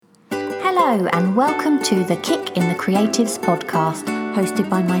Hello and welcome to the Kick in the Creatives podcast, hosted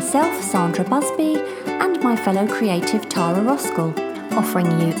by myself, Sandra Busby, and my fellow creative Tara Roskell, offering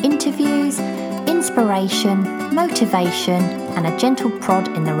you interviews, inspiration, motivation, and a gentle prod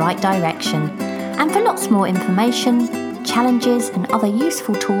in the right direction. And for lots more information, challenges, and other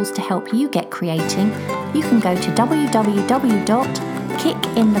useful tools to help you get creating, you can go to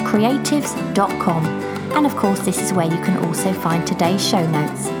www.kickinthecreatives.com. And of course, this is where you can also find today's show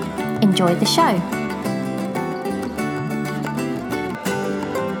notes. Enjoy the show.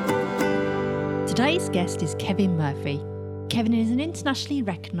 Today's guest is Kevin Murphy. Kevin is an internationally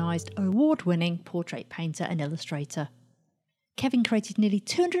recognised, award-winning portrait painter and illustrator. Kevin created nearly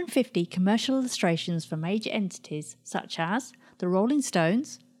 250 commercial illustrations for major entities such as the Rolling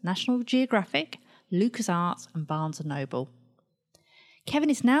Stones, National Geographic, LucasArts and Barnes & Noble.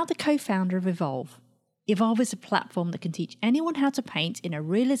 Kevin is now the co-founder of Evolve. Evolve is a platform that can teach anyone how to paint in a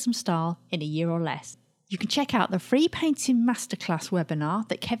realism style in a year or less. You can check out the free painting masterclass webinar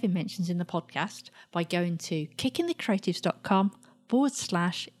that Kevin mentions in the podcast by going to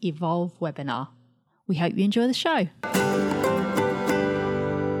kickinthecreatives.com/Evolve webinar. We hope you enjoy the show.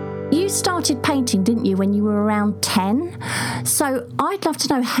 You started painting, didn't you, when you were around 10? So I'd love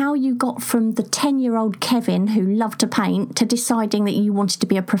to know how you got from the 10-year-old Kevin who loved to paint to deciding that you wanted to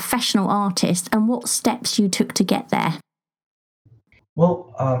be a professional artist and what steps you took to get there.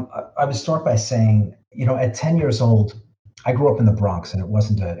 Well, I would start by saying, at 10 years old, I grew up in the Bronx, and it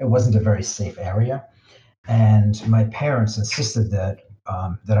wasn't a very safe area. And my parents insisted that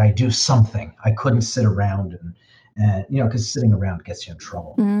I do something. I couldn't sit around and because sitting around gets you in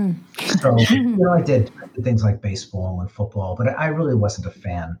trouble. So, I did things like baseball and football, but I really wasn't a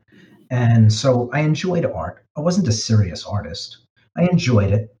fan. And so I enjoyed art. I wasn't a serious artist. I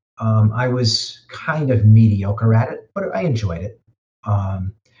enjoyed it. I was kind of mediocre at it, but I enjoyed it. I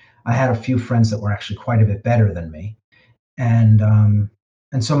had a few friends that were actually quite a bit better than me. And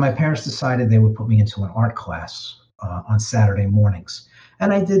so my parents decided they would put me into an art class on Saturday mornings.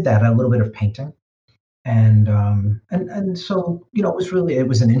 And I did that, a little bit of painting. And so, it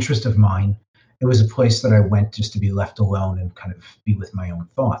was an interest of mine. It was a place that I went just to be left alone and kind of be with my own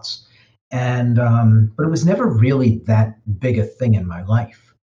thoughts. And, but it was never really that big a thing in my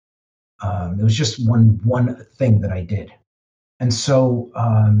life. It was just one thing that I did. And so,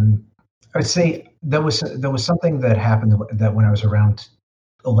 I would say there was something that happened that when I was around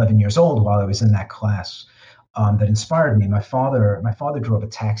 11 years old, while I was in that class, that inspired me. My father drove a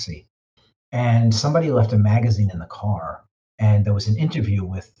taxi. And somebody left a magazine in the car, and there was an interview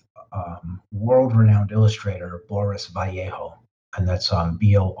with world-renowned illustrator Boris Vallejo, and that's Boris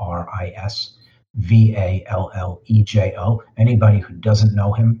Vallejo. Anybody who doesn't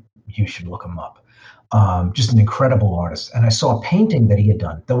know him, you should look him up. Just an incredible artist. And I saw a painting that he had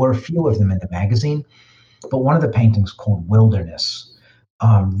done. There were a few of them in the magazine, but one of the paintings called Wilderness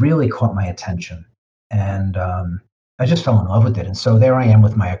really caught my attention. And I just fell in love with it. And so there I am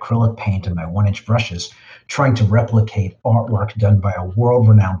with my acrylic paint and my 1-inch brushes trying to replicate artwork done by a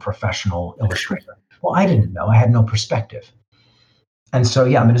world-renowned professional illustrator. Well, I didn't know. I had no perspective. And so,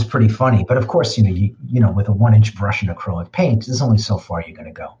 it's pretty funny. But of course, with a 1-inch brush and acrylic paint, there's only so far you're going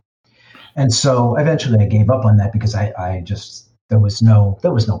to go. And so eventually I gave up on that because there was no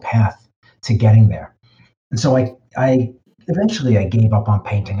path to getting there. And so I eventually gave up on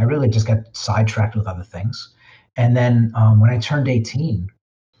painting. I really just got sidetracked with other things. And then when I turned 18,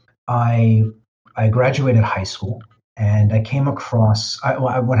 I graduated high school, and I came across.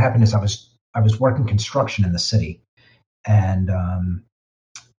 What happened is I was working construction in the city, and on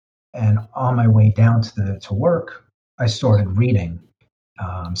my way down to work, I started reading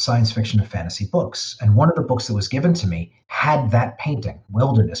science fiction and fantasy books. And one of the books that was given to me had that painting,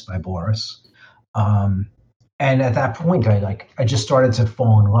 Wilderness by Boris. And at that point, I just started to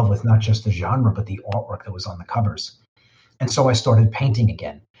fall in love with not just the genre, but the artwork that was on the covers. And so I started painting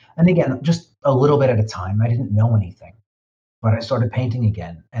again. And again, just a little bit at a time. I didn't know anything, but I started painting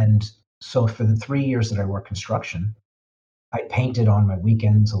again. And so for the 3 years that I worked construction, I painted on my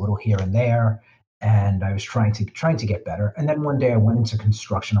weekends a little here and there. And I was trying to get better. And then one day I went into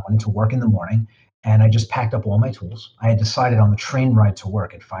construction. I went into work in the morning, and I just packed up all my tools. I had decided on the train ride to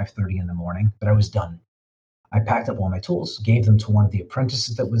work at 5:30 in the morning that I was done. I packed up all my tools, gave them to one of the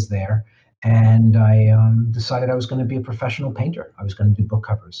apprentices that was there, and I decided I was going to be a professional painter. I was going to do book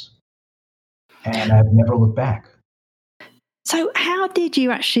covers. And I've never looked back. So how did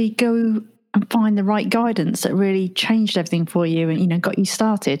you actually go and find the right guidance that really changed everything for you and, got you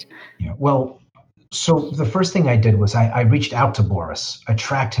started? Yeah, well, so the first thing I did was I reached out to Boris. I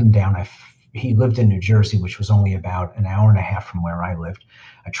tracked him down. I he lived in New Jersey, which was only about an hour and a half from where I lived.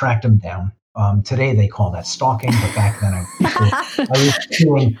 I tracked him down. Today they call that stalking, but back then I was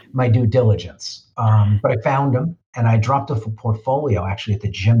doing my due diligence. But I found him, and I dropped off a portfolio actually at the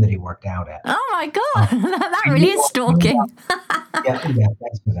gym that he worked out at. Oh my God, that really is stalking. Yeah,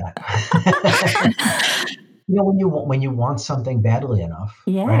 thanks for that. When you want something badly enough,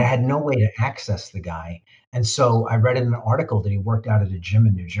 right? I had no way to access the guy. And so I read in an article that he worked out at a gym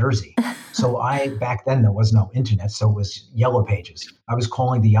in New Jersey. So back then there was no internet, so it was Yellow Pages. I was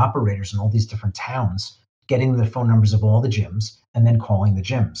calling the operators in all these different towns, getting the phone numbers of all the gyms, and then calling the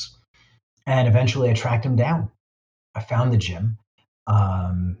gyms. And eventually I tracked him down. I found the gym.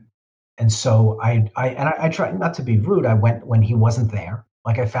 And so I tried not to be rude. I went when he wasn't there.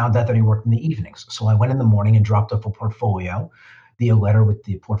 Like I found out that he worked in the evenings. So I went in the morning and dropped off a portfolio, a letter with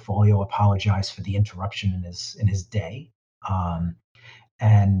the portfolio, apologized for the interruption in his day,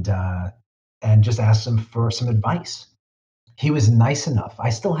 and just asked him for some advice. He was nice enough.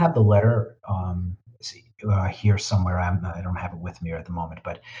 I still have the letter here somewhere. I don't have it with me at the moment,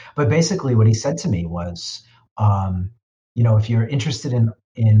 but basically what he said to me was, if you're interested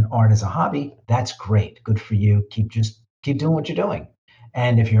in art as a hobby, that's great. Good for you. Keep doing what you're doing.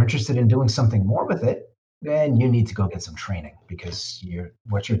 And if you're interested in doing something more with it, then you need to go get some training, because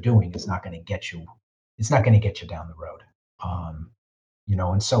what you're doing is not going to get you. It's not going to get you down the road.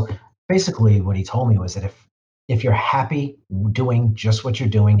 And so basically what he told me was that if you're happy doing just what you're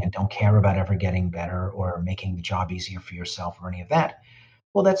doing and don't care about ever getting better or making the job easier for yourself or any of that,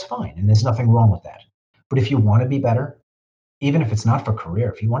 well, that's fine. And there's nothing wrong with that. But if you want to be better, even if it's not for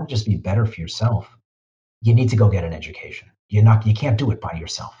career, if you want to just be better for yourself, you need to go get an education. You can't do it by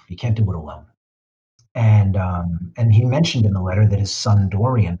yourself. You can't do it alone. And he mentioned in the letter that his son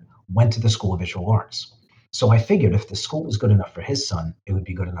Dorian went to the School of Visual Arts. So I figured if the school was good enough for his son, it would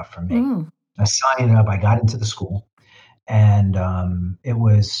be good enough for me. I signed up. I got into the school, and it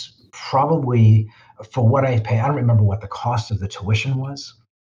was probably, for what I pay, I don't remember what the cost of the tuition was,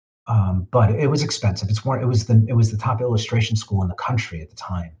 but it was expensive. It was the top illustration school in the country at the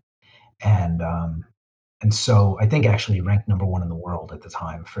time, and so I think actually ranked number 1 in the world at the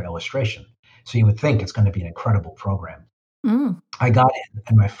time for illustration. So you would think it's going to be an incredible program. I got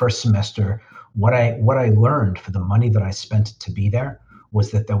in my first semester. What I learned for the money that I spent to be there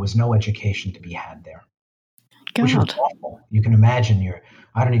was that there was no education to be had there, which was awful. You can imagine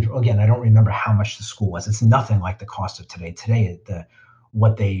I don't remember how much the school was. It's nothing like the cost of today. Today,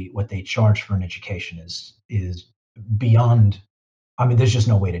 what they charge for an education is beyond. I mean, there's just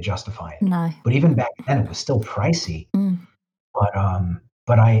no way to justify it. No. But even back then, it was still pricey.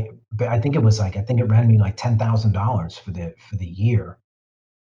 But I think it was I think it ran me like $10,000 for the year.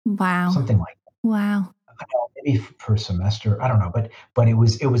 Wow. Something like that. Wow. Maybe per semester. I don't know, but it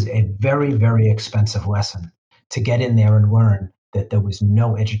was a very, very expensive lesson to get in there and learn that there was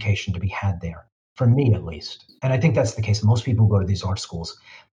no education to be had there, for me at least. And I think that's the case. Most people who go to these art schools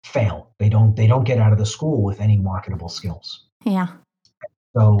fail. They don't get out of the school with any marketable skills. Yeah.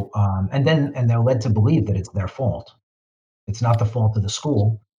 So and they're led to believe that it's their fault. It's not the fault of the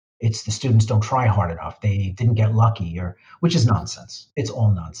school. It's the students don't try hard enough. They didn't get lucky, which is nonsense. It's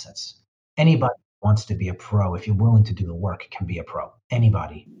all nonsense. Anybody who wants to be a pro, if you're willing to do the work, can be a pro.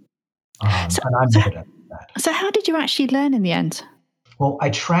 Anybody. And I'm good at that. So how did you actually learn in the end? Well,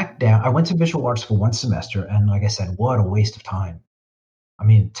 I went to visual arts for 1 semester, and like I said, what a waste of time. I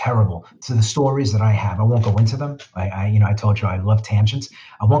mean, terrible. So the stories that I have, I won't go into them. I told you I love tangents.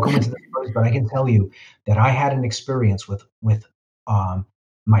 I won't go into the stories, but I can tell you that I had an experience with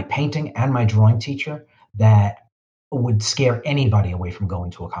my painting and my drawing teacher that would scare anybody away from going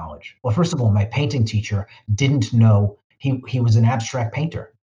to a college. Well, first of all, my painting teacher didn't know he was an abstract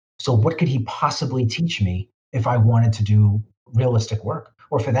painter. So what could he possibly teach me if I wanted to do realistic work?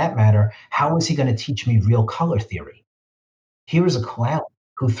 Or for that matter, how was he going to teach me real color theory? Here is a clown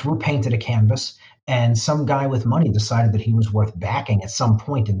who threw paint at a canvas, and some guy with money decided that he was worth backing at some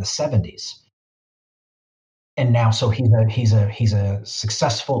point in the 70s. And now, so he's a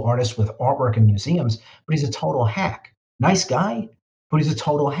successful artist with artwork in museums, but he's a total hack. Nice guy, but he's a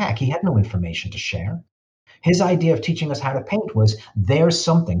total hack. He had no information to share. His idea of teaching us how to paint was, there's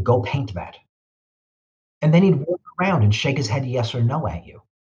something, go paint that. And then he'd walk around and shake his head yes or no at you.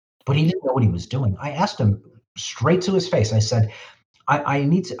 But he didn't know what he was doing. I asked him straight to his face. I said, what I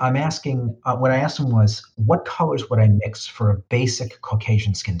asked him was, what colors would I mix for a basic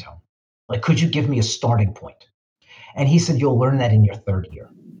Caucasian skin tone? Like, could you give me a starting point? And he said, you'll learn that in your 3rd year.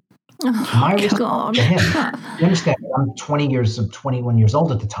 My response to him, you understand, I'm 21 years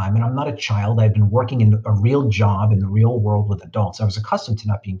old at the time, and I'm not a child. I've been working in a real job in the real world with adults. I was accustomed to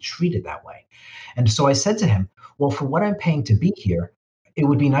not being treated that way. And so I said to him, well, for what I'm paying to be here, it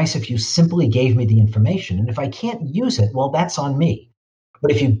would be nice if you simply gave me the information. And if I can't use it, well, that's on me.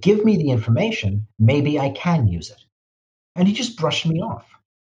 But if you give me the information, maybe I can use it. And he just brushed me off.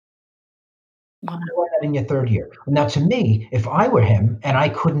 Learn that in your third year. Now, to me, if I were him and I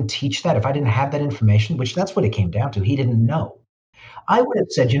couldn't teach that, if I didn't have that information, which that's what it came down to, he didn't know. I would have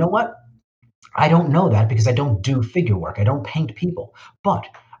said, you know what? I don't know that because I don't do figure work. I don't paint people. But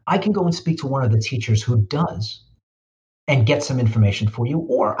I can go and speak to one of the teachers who does and get some information for you,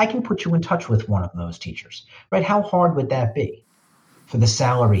 or I can put you in touch with one of those teachers, right? How hard would that be for the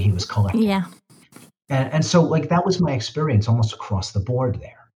salary he was collecting? Yeah. And so, like, that was my experience almost across the board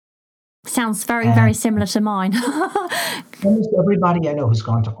there. Sounds very similar to mine. Almost everybody I know who's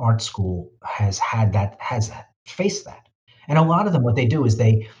gone to art school has faced that. And a lot of them, what they do is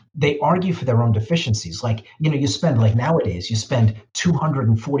they argue for their own deficiencies. Like, you spend, like nowadays, you spend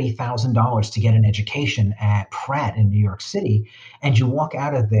 $240,000 to get an education at Pratt in New York City, and you walk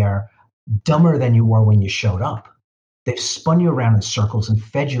out of there dumber than you were when you showed up. They've spun you around in circles and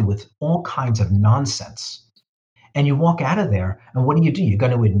fed you with all kinds of nonsense. And you walk out of there, and what do? You're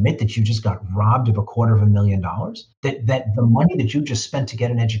going to admit that you just got robbed of $250,000? That the money that you just spent to get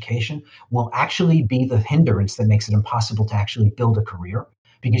an education will actually be the hindrance that makes it impossible to actually build a career,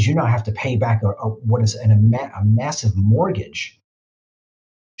 because you now have to pay back a massive mortgage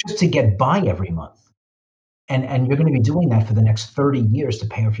just to get by every month. And you're going to be doing that for the next 30 years to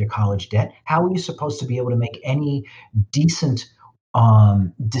pay off your college debt. How are you supposed to be able to make any decent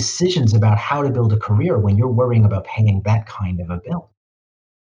decisions about how to build a career when you're worrying about paying that kind of a bill?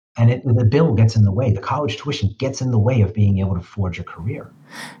 And the bill gets in the way. The college tuition gets in the way of being able to forge a career.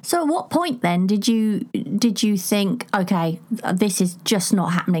 So at what point then did you think, okay, this is just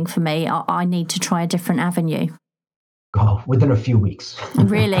not happening for me. I need to try a different avenue? Oh, within a few weeks.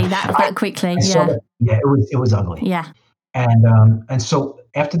 Really? That quickly? Yeah, it was ugly. Yeah. And so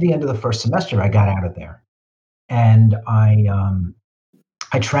after the end of the first semester, I got out of there, and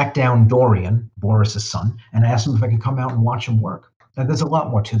I tracked down Dorian, Boris's son, and I asked him if I could come out and watch him work. Now, there's a lot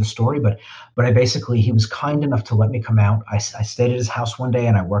more to the story, but he was kind enough to let me come out. I stayed at his house one day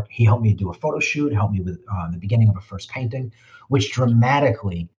and I worked. He helped me do a photo shoot, helped me with the beginning of a first painting, which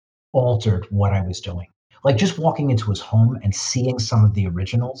dramatically altered what I was doing. Like, just walking into his home and seeing some of the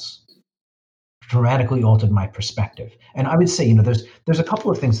originals dramatically altered my perspective. And I would say, there's a couple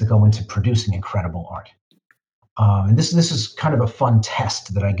of things that go into producing incredible art. And this is kind of a fun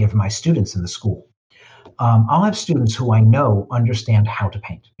test that I give my students in the school. I'll have students who I know understand how to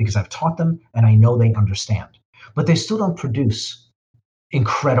paint because I've taught them and I know they understand, but they still don't produce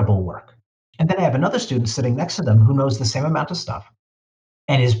incredible work. And then I have another student sitting next to them who knows the same amount of stuff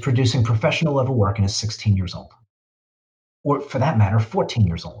and is producing professional level work and is 16 years old. Or for that matter, 14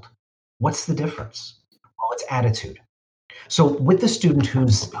 years old. What's the difference? Well, it's attitude. So with the student who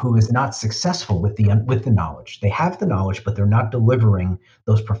is not successful with the knowledge, they have the knowledge, but they're not delivering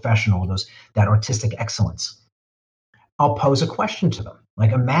those that artistic excellence. I'll pose a question to them.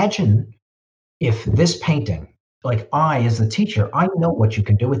 Like, imagine if this painting, like, I, as the teacher, I know what you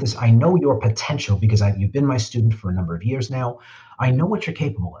can do with this. I know your potential because you've been my student for a number of years now. I know what you're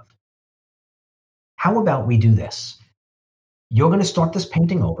capable of. How about we do this? You're going to start this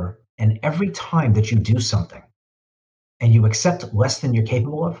painting over, and every time that you do something, and you accept less than you're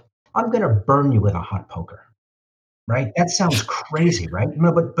capable of, I'm going to burn you with a hot poker, right? That sounds crazy, right?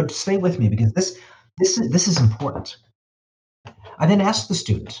 No, but stay with me because this is important. I then asked the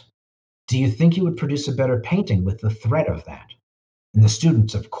student, do you think you would produce a better painting with the threat of that? And the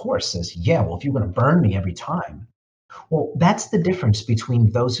student, of course, says, yeah, well, if you're going to burn me every time. Well, that's the difference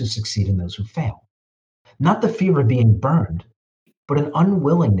between those who succeed and those who fail. Not the fear of being burned, but an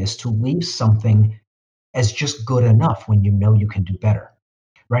unwillingness to leave something as just good enough when you know you can do better,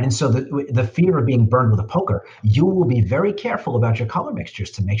 right? And so the fear of being burned with a poker, you will be very careful about your color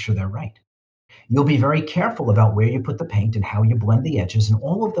mixtures to make sure they're right. You'll be very careful about where you put the paint and how you blend the edges and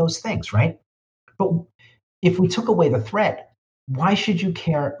all of those things, right? But if we took away the threat, why should you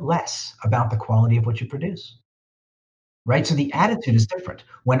care less about the quality of what you produce? Right? So the attitude is different.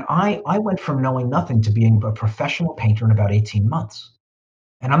 When I went from knowing nothing to being a professional painter in about 18 months.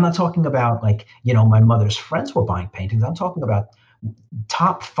 And I'm not talking about my mother's friends were buying paintings. I'm talking about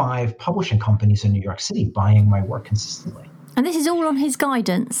top 5 publishing companies in New York City buying my work consistently. And this is all on his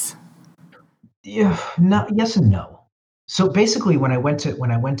guidance? Yeah, yes and no. So basically, when I went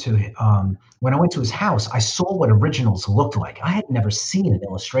to his house, I saw what originals looked like. I had never seen an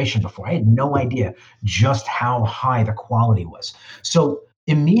illustration before. I had no idea just how high the quality was. So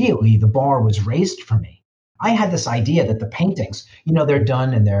immediately, the bar was raised for me. I had this idea that the paintings, they're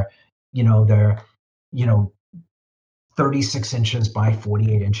done and they're you know 36 inches by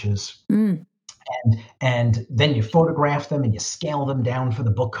 48 inches. Mm. And then you photograph them and you scale them down for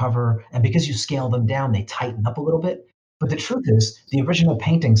the book cover. And because you scale them down, they tighten up a little bit. But the truth is, the original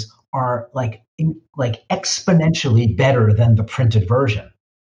paintings are like exponentially better than the printed version.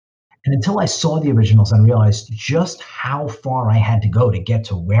 And until I saw the originals and realized just how far I had to go to get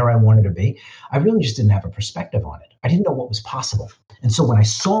to where I wanted to be, I really just didn't have a perspective on it. I didn't know what was possible. And so when I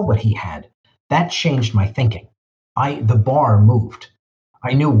saw what he had, that changed my thinking. The bar moved.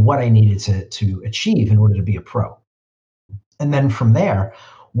 I knew what I needed to achieve in order to be a pro. And then from there,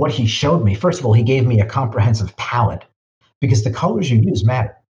 what he showed me, first of all, he gave me a comprehensive palette because the colors you use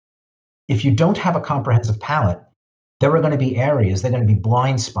matter. If you don't have a comprehensive palette, there are going to be areas, there are going to be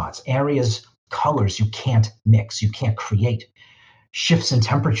blind spots, areas, colors you can't mix, you can't create, shifts in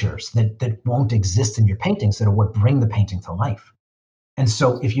temperatures that won't exist in your paintings that are what bring the painting to life. And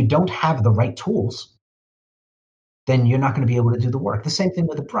so if you don't have the right tools, then you're not going to be able to do the work. The same thing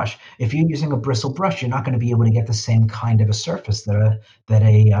with a brush. If you're using a bristle brush, you're not going to be able to get the same kind of a surface that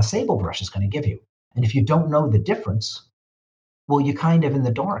a sable brush is going to give you. And if you don't know the difference, well, you're kind of in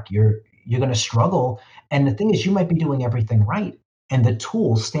the dark. You're going to struggle. And the thing is, you might be doing everything right, and the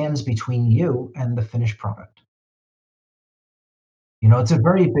tool stands between you and the finished product. It's a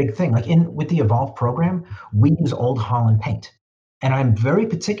very big thing. Like with the Evolve program, we use Old Holland paint, and I'm very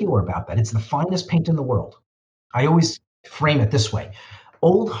particular about that. It's the finest paint in the world. I always frame it this way.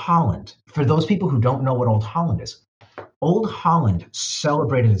 Old Holland, for those people who don't know what Old Holland is, Old Holland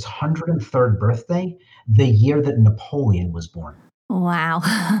celebrated its 103rd birthday the year that Napoleon was born. Wow.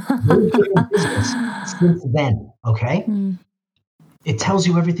 They've been in business since then, okay? Mm. It tells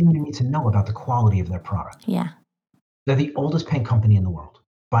you everything you need to know about the quality of their product. Yeah. They're the oldest paint company in the world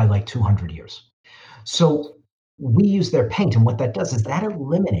by like 200 years. So we use their paint, and what that does is that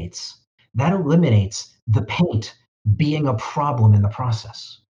eliminates the paint being a problem in the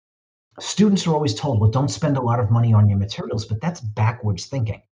process. Students are always told, well, don't spend a lot of money on your materials, but that's backwards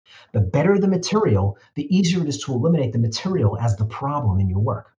thinking. The better the material, the easier it is to eliminate the material as the problem in your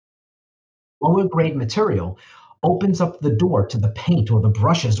work. Lower grade material opens up the door to the paint or the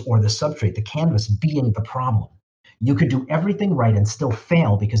brushes or the substrate, the canvas being the problem. You could do everything right and still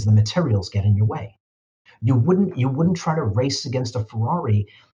fail because the materials get in your way. You wouldn't try to race against a Ferrari,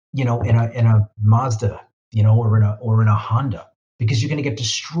 in a Mazda, or in a Honda, because you're going to get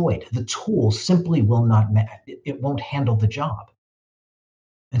destroyed. The tool simply will not, it won't handle the job.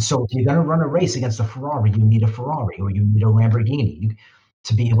 And so if you're going to run a race against a Ferrari, you need a Ferrari or you need a Lamborghini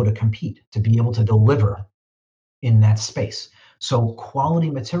to be able to compete, to be able to deliver in that space. So quality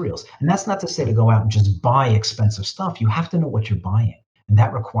materials. And that's not to say to go out and just buy expensive stuff. You have to know what you're buying. And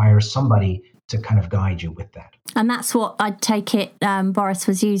that requires somebody to kind of guide you with that. And that's what I take it Boris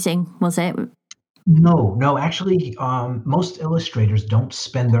was using, was it? No, actually, most illustrators don't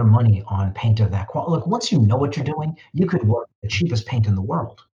spend their money on paint of that quality. Look, once you know what you're doing, you could work the cheapest paint in the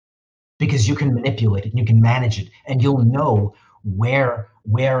world because you can manipulate it and you can manage it, and you'll know where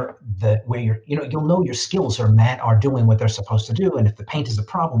you'll know your skills are doing what they're supposed to do. And if the paint is a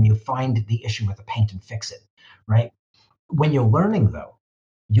problem, you find the issue with the paint and fix it, right? When you're learning, though,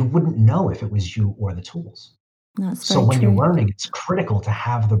 you wouldn't know if it was you or the tools. So when you're learning, it's critical to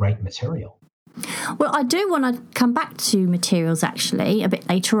have the right material. Well, I do want to come back to materials actually a bit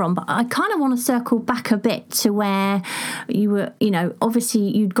later on, but I kind of want to circle back a bit to where you were,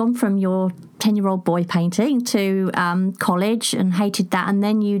 obviously you'd gone from your 10-year-old boy painting to college and hated that. And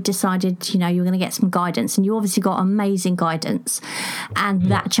then you decided, you were going to get some guidance, and you obviously got amazing guidance, and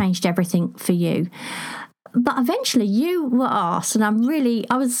that changed everything for you. But eventually you were asked, and I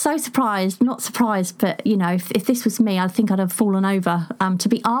was so surprised, not surprised, but, if this was me, I think I'd have fallen over, to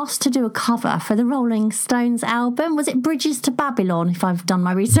be asked to do a cover for the Rolling Stones album. Was it Bridges to Babylon, if I've done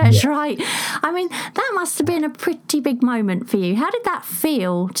my research right? I mean, that must have been a pretty big moment for you. How did that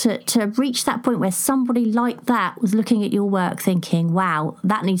feel to reach that point where somebody like that was looking at your work thinking, wow,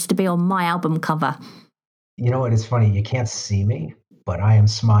 that needs to be on my album cover? You know what? It's funny. You can't see me, but I am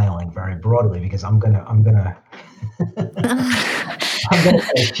smiling very broadly because I'm gonna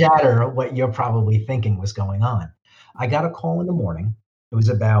shatter what you're probably thinking was going on. I got a call in the morning. It was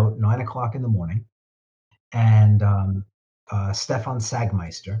about 9 o'clock in the morning, and Stefan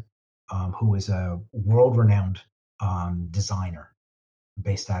Sagmeister, who is a world-renowned designer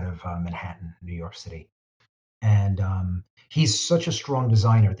based out of Manhattan, New York City, and he's such a strong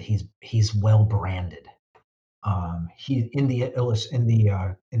designer that he's well branded. He in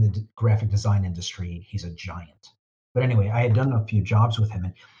the graphic design industry, he's a giant. But anyway, I had done a few jobs with him,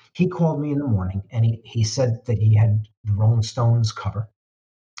 and he called me in the morning, and he said that he had the Rolling Stones cover,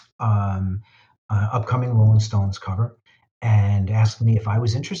 um, upcoming Rolling Stones cover, and asked me if I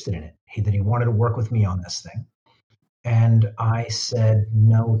was interested in it. That he wanted to work with me on this thing, and I said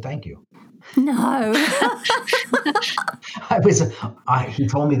no, thank you. No. He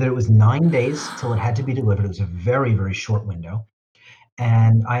told me that it was 9 days till it had to be delivered. It was a very, very short window.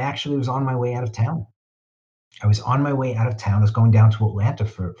 And I actually was on my way out of town. I was on my way out of town. I was going down to Atlanta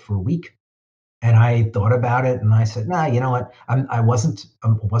for a week. And I thought about it and I said, nah, you know what? I wasn't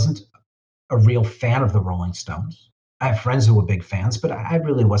a real fan of the Rolling Stones. I have friends who were big fans, but I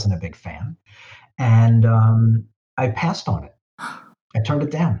really wasn't a big fan. And I passed on it. I turned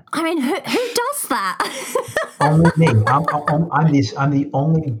it down. I mean, who does that? Only me. I'm the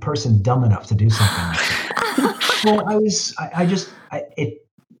only person dumb enough to do something like that. Well,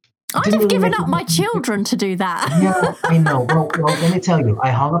 I'd have given up my children to do that. Yeah, I know. Well, let me tell you, I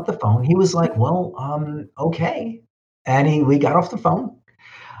hung up the phone. He was like, well, okay. And we got off the phone.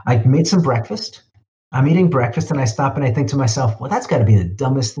 I made some breakfast. I'm eating breakfast and I stop and I think to myself, well, that's got to be the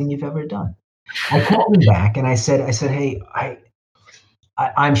dumbest thing you've ever done. I called him back and I said, hey,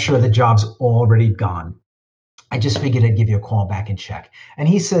 I'm sure the job's already gone. I just figured I'd give you a call back and check. And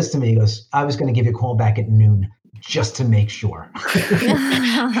he says to me, he goes, I was going to give you a call back at noon just to make sure.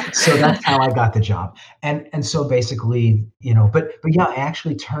 So that's how I got the job. And so basically, but yeah, I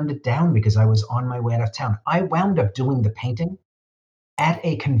actually turned it down because I was on my way out of town. I wound up doing the painting at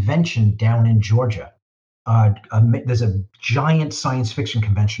a convention down in Georgia. There's a giant science fiction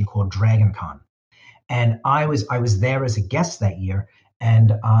convention called Dragon Con. And I was there as a guest that year.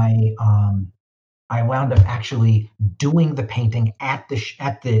 And I wound up actually doing the painting at the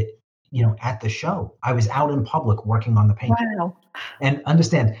show. I was out in public working on the painting. Wow. And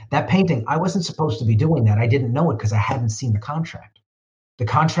understand that painting, I wasn't supposed to be doing that. I didn't know it because I hadn't seen the contract. The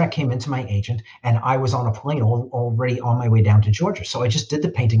contract came into my agent and I was on a plane already on my way down to Georgia. So I just did the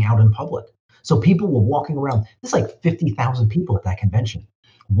painting out in public. So people were walking around. There's like 50,000 people at that convention.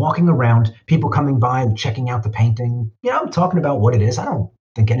 Walking around, people coming by, checking out the painting, talking about what it is. I don't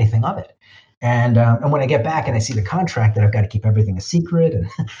think anything of it. And when I get back and I see the contract that I've got to keep everything a secret, and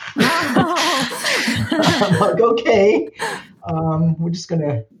I'm like, okay, we're just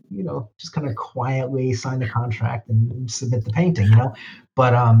gonna quietly sign the contract and submit the painting,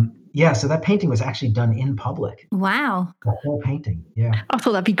 But yeah, so that painting was actually done in public. Wow. The whole painting, yeah. I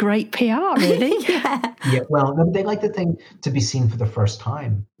thought that'd be great PR, really. Yeah. Yeah, well, they like the thing to be seen for the first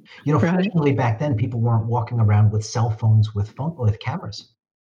time. Fortunately, back then, people weren't walking around with cell phones with cameras.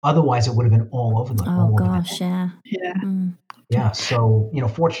 Otherwise, it would have been all over the. Oh gosh, yeah. Yeah. Mm. Yeah. So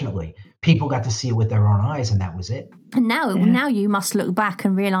fortunately, people got to see it with their own eyes, and that was it. And now you must look back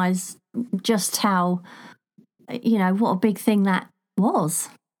and realise just how, what a big thing that was,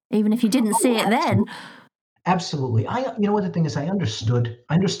 even if you didn't see it then. Absolutely. What the thing is, I understood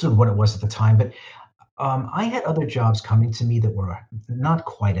what it was at the time, but I had other jobs coming to me that were not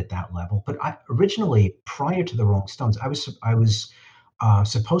quite at that level. But originally, prior to the Rolling Stones, I was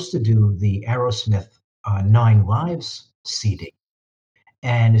supposed to do the Aerosmith 9 Lives CD.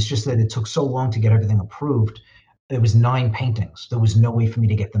 And it's just that it took so long to get everything approved. It was 9 paintings. There was no way for me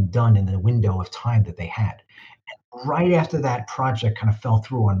to get them done in the window of time that they had. And right after that project kind of fell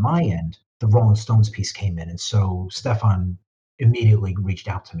through on my end, the Rolling Stones piece came in. And so Stefan immediately reached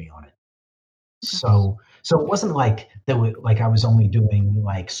out to me on it. So it wasn't like I was only doing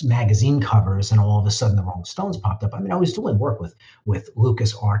like magazine covers and all of a sudden the Rolling Stones popped up. I mean, I was doing work with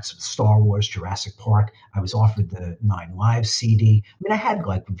LucasArts, Star Wars, Jurassic Park. I was offered the 9 Lives CD. I mean, I had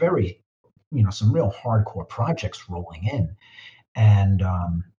like very, some real hardcore projects rolling in. And,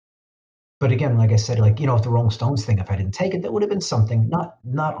 but again, like I said, if the Rolling Stones thing, if I didn't take it, that would have been something not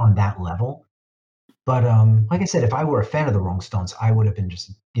on that level. But like I said, if I were a fan of the Rolling Stones, I would have been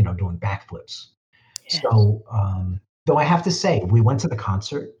just, doing backflips. Yes. So, though I have to say, we went to the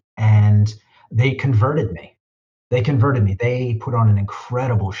concert and they converted me. They put on an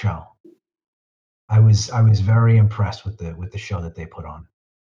incredible show. I was very impressed with the show that they put on.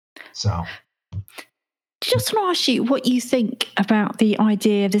 So. Just want to ask you what you think about the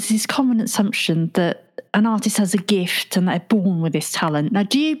idea. There's this common assumption that an artist has a gift and they're born with this talent. Now,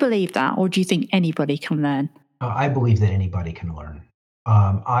 do you believe that, or do you think anybody can learn? I believe that anybody can learn.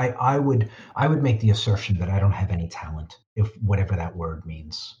 I would make the assertion that I don't have any talent, if whatever that word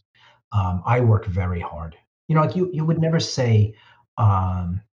means. I work very hard. You would never say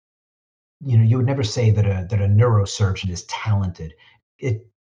you would never say that a neurosurgeon is talented. It,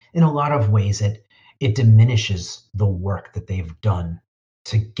 in a lot of ways, it diminishes the work that they've done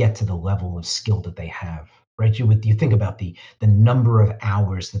to get to the level of skill that they have. Right? You think about the number of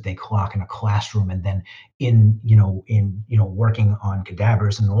hours that they clock in a classroom, and then in working on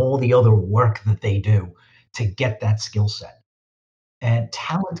cadavers and all the other work that they do to get that skill set. And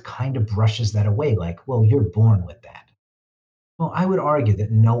talent kind of brushes that away, like, well, you're born with that. Well, I would argue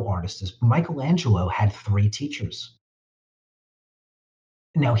that no artist is. Michelangelo had 3 teachers.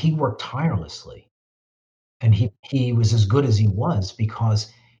 Now, he worked tirelessly, and he was as good as he was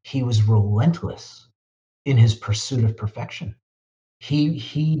because he was relentless in his pursuit of perfection.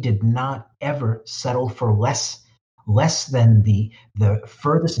 He did not ever settle for less than the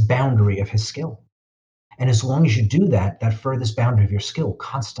furthest boundary of his skill. And as long as you do that, that furthest boundary of your skill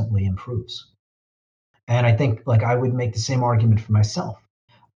constantly improves. And I think, like, I would make the same argument for myself.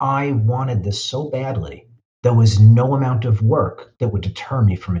 I wanted this so badly, there was no amount of work that would deter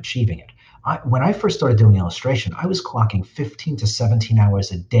me from achieving it. When I first started doing illustration, I was clocking 15 to 17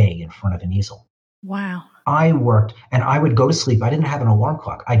 hours a day in front of an easel. Wow. I worked and I would go to sleep. I didn't have an alarm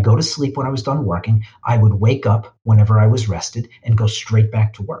clock. I'd go to sleep when I was done working. I would wake up whenever I was rested and go straight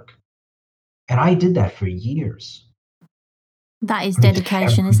back to work. And I did that for years. That is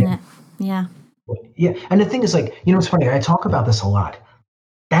dedication, isn't it? Yeah. Yeah. And the thing is, like, it's funny. I talk about this a lot.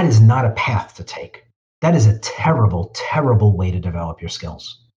 That is not a path to take. That is a terrible, terrible way to develop your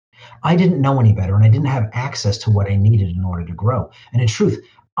skills. I didn't know any better, and I didn't have access to what I needed in order to grow. And in truth,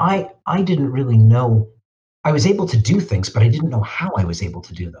 I didn't really know. I was able to do things, but I didn't know how I was able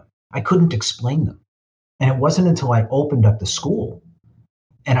to do them. I couldn't explain them. And it wasn't until I opened up the school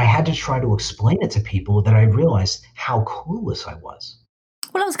and I had to try to explain it to people that I realized how clueless I was.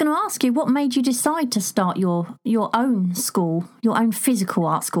 Well, I was going to ask you, what made you decide to start your own school, your own physical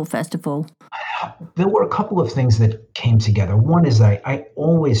art school, first of all? There were a couple of things that came together. One is I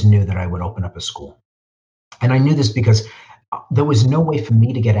always knew that I would open up a school. And I knew this because there was no way for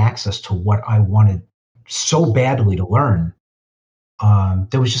me to get access to what I wanted so badly to learn.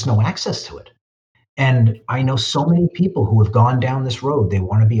 There was just no access to it. And I know so many people who have gone down this road. They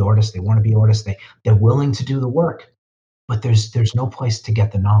want to be artists. They want to be artists. They're willing to do the work, but there's no place to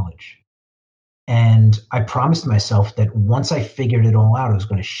get the knowledge. And I promised myself that once I figured it all out, I was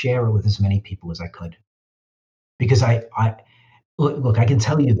going to share it with as many people as I could. Because I look, I can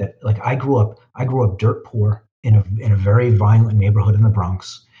tell you that, like, I grew up dirt poor in a very violent neighborhood in the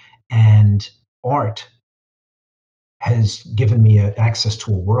Bronx, and art has given me access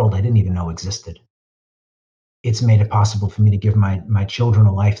to a world I didn't even know existed. It's made it possible for me to give my children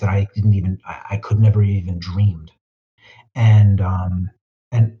a life that I could never even dreamed. And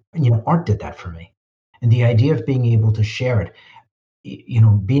art did that for me. And the idea of being able to share it,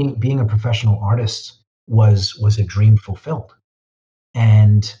 being a professional artist was a dream fulfilled.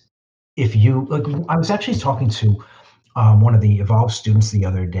 And I was actually talking to one of the Evolve students the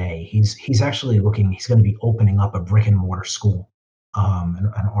other day. He's going to be opening up a brick and mortar school,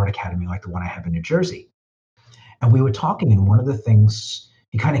 an art academy like the one I have in New Jersey. And we were talking, and one of the things,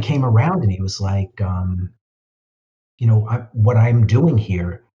 he kind of came around and he was like, what I'm doing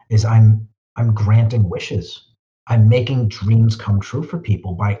here is I'm granting wishes. I'm making dreams come true for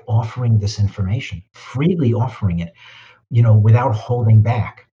people by offering this information, freely offering it, without holding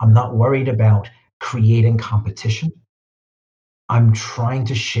back. I'm not worried about creating competition. I'm trying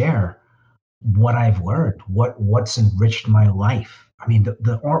to share what I've learned, what's enriched my life. I mean,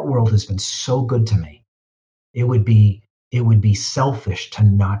 the art world has been so good to me. It would be selfish to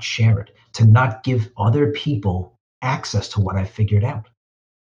not share it, to not give other people access to what I figured out.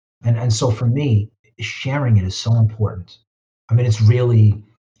 And so for me, sharing it is so important. I mean,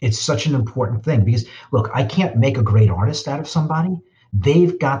 it's such an important thing because, look, I can't make a great artist out of somebody.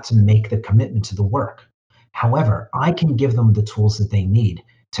 They've got to make the commitment to the work. However, I can give them the tools that they need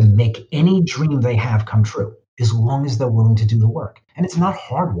to make any dream they have come true, as long as they're willing to do the work. And it's not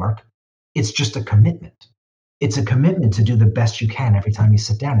hard work. It's just a commitment. It's a commitment to do the best you can every time you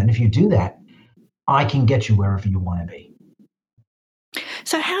sit down. And if you do that, I can get you wherever you want to be.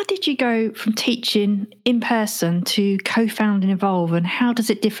 So how did you go from teaching in person to co-founding Evolve, and how does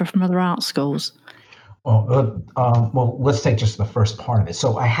it differ from other art schools? Well, let's take just the first part of it.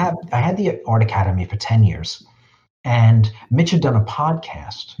 So I had the Art Academy for 10 years, and Mitch had done a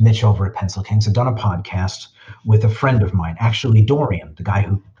podcast. Mitch over at Pencil Kings had done a podcast with a friend of mine, actually Dorian, the guy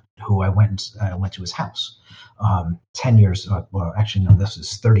who I went to his house 10 years. Well, actually, no, this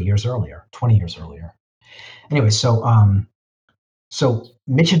is 20 years earlier. Anyway, so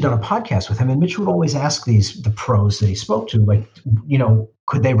Mitch had done a podcast with him, and Mitch would always ask the pros that he spoke to, like,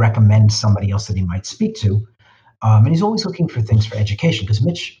 could they recommend somebody else that he might speak to? And he's always looking for things for education, because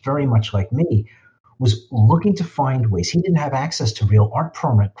Mitch, very much like me, was looking to find ways. He didn't have access to real art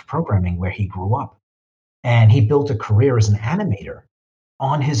programming where he grew up. And he built a career as an animator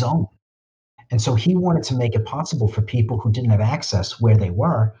on his own. And so he wanted to make it possible for people who didn't have access where they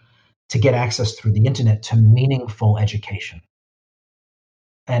were to get access through the internet to meaningful education.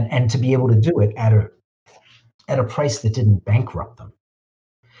 And to be able to do it at a price that didn't bankrupt them.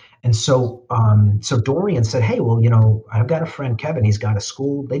 And so Dorian said, hey, well, I've got a friend, Kevin, he's got a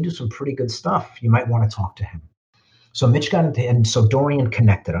school. They do some pretty good stuff. You might want to talk to him. So Mitch got into, and so Dorian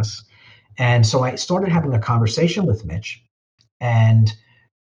connected us. And so I started having a conversation with Mitch, and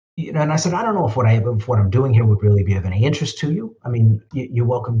I said, I don't know if what I'm doing here would really be of any interest to you. I mean, you're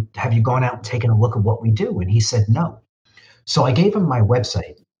welcome. Have you gone out and taken a look at what we do? And he said, no. So I gave him my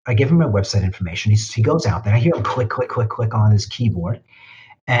website. I gave him my website information. He goes out there. I hear him click, click, click, click on his keyboard,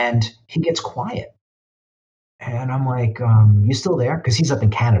 and he gets quiet. And I'm like, you still there? Because he's up in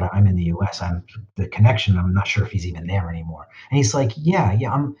Canada. I'm in the US. The connection, I'm not sure if he's even there anymore. And he's like, yeah,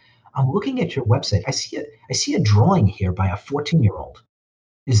 I'm looking at your website. I see a drawing here by a 14-year-old.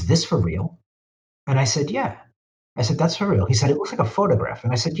 Is this for real? And I said, yeah. I said, that's for real. He said, it looks like a photograph.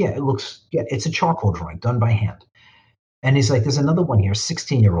 And I said, yeah, it's a charcoal drawing done by hand. And he's like, there's another one here,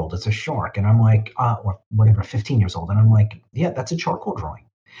 16-year-old. It's a shark. And I'm like, or whatever, 15 years old. And I'm like, yeah, that's a charcoal drawing.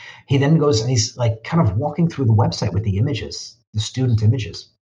 He then goes and he's like kind of walking through the website with the images, the student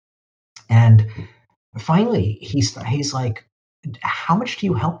images. And finally, he's like, how much do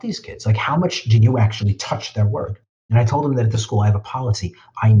you help these kids? Like, how much do you actually touch their work? And I told him that at the school, I have a policy.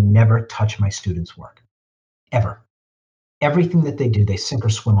 I never touch my students' work, ever. Everything that they do, they sink or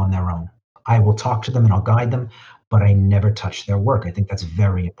swim on their own. I will talk to them and I'll guide them, but I never touch their work. I think that's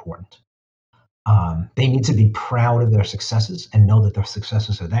very important. They need to be proud of their successes and know that their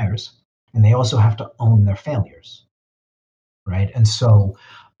successes are theirs. And they also have to own their failures, right? And so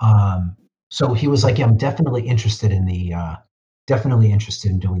he was like, yeah, I'm definitely interested in doing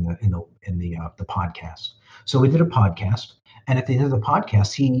the podcast. So we did a podcast, and at the end of the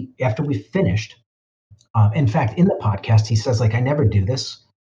podcast, after we finished, in fact, in the podcast, he says, like, I never do this,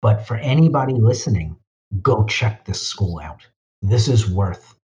 but for anybody listening, go check this school out. This is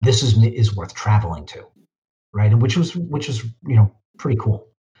worth traveling to, right? And which was pretty cool.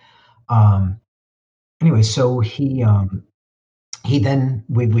 Anyway, so he then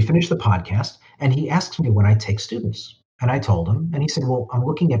we finished the podcast, and he asked me when I take students. And I told him, and he said, well, I'm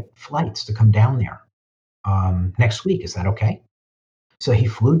looking at flights to come down there next week. Is that okay? So he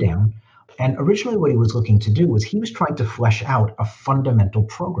flew down. And originally what he was looking to do was he was trying to flesh out a fundamental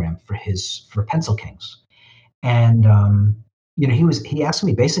program for Pencil Kings. And, he asked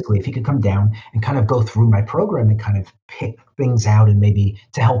me basically if he could come down and kind of go through my program and kind of pick things out and maybe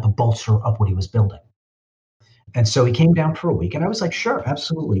to help bolster up what he was building. And so he came down for a week, and I was like, sure,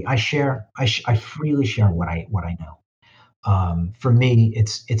 absolutely. I freely share what I know. For me,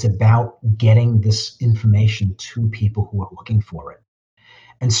 it's about getting this information to people who are looking for it.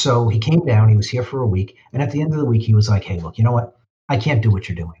 And so he came down, he was here for a week. And at the end of the week, he was like, hey, look, you know what? I can't do what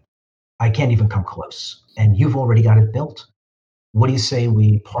you're doing. I can't even come close. And you've already got it built. What do you say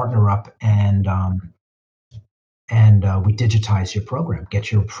we partner up and we digitize your program,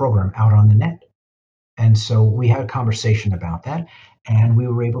 get your program out on the net? And so we had a conversation about that, and we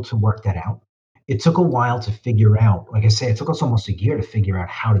were able to work that out. It took a while to figure out, like I say, it took us almost a year to figure out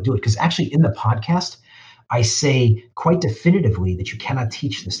how to do it. Because actually in the podcast, I say quite definitively that you cannot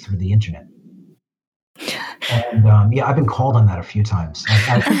teach this through the internet. And I've been called on that a few times.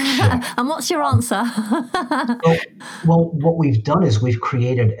 And what's your answer? well, what we've done is we've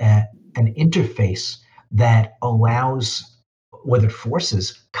created an interface that allows, or that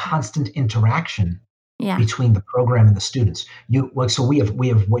forces, constant interaction between the program and the students. So we have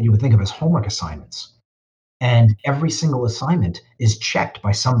what you would think of as homework assignments, and every single assignment is checked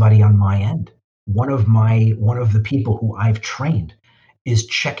by somebody on my end. One of the people who I've trained is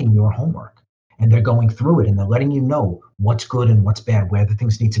checking your homework, and they're going through it and they're letting you know what's good and what's bad, where the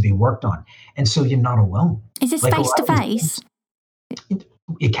things need to be worked on. And so you're not alone. Is this face to face?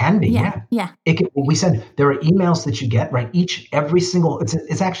 It can be, yeah. We said there are emails that you get, right? Every single,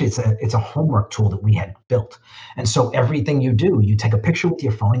 it's a homework tool that we had built. And so everything you do, you take a picture with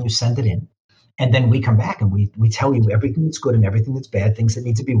your phone and you send it in. And then we come back and we tell you everything that's good and everything that's bad, things that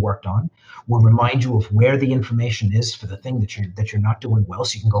need to be worked on. We'll remind you of where the information is for the thing that you're not doing well,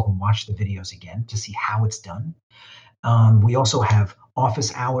 so you can go and watch the videos again to see how it's done. We also have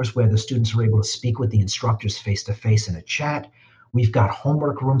office hours where the students are able to speak with the instructors face-to-face in a chat. We've got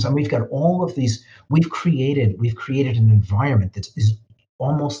homework rooms, and we've got all of these. We've created an environment that is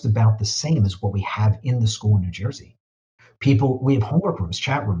almost about the same as what we have in the school in New Jersey. We have homework rooms,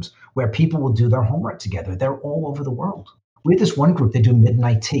 chat rooms, where people will do their homework together. They're all over the world. We have this one group, they do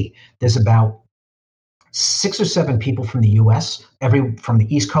midnight tea. There's about 6 or 7 people from the US, from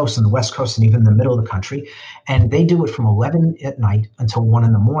the East Coast and the West Coast and even the middle of the country. And they do it from 11 at night until 1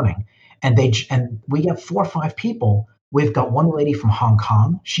 in the morning. And we have 4 or 5 people. We've got one lady from Hong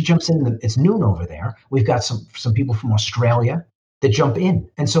Kong. She jumps in, it's noon over there. We've got some people from Australia that jump in.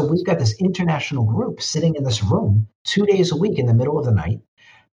 And so we've got this international group sitting in this room 2 days a week in the middle of the night,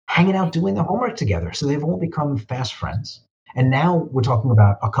 hanging out, doing their homework together. So they've all become fast friends. And now we're talking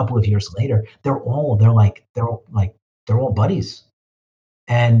about a couple of years later, they're all buddies.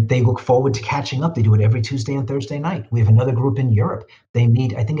 And they look forward to catching up. They do it every Tuesday and Thursday night. We have another group in Europe. They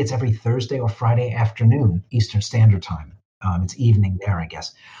meet, I think it's every Thursday or Friday afternoon, Eastern Standard Time. It's evening there, I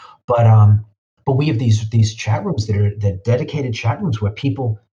guess. But we have these chat rooms that are dedicated chat rooms where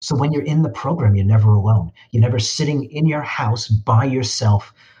people, so when you're in the program, you're never alone. You're never sitting in your house by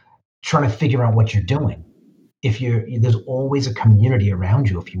yourself trying to figure out what you're doing. There's always a community around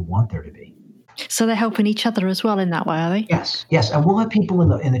you if you want there to be. So they're helping each other as well in that way, are they? Yes. And we'll have people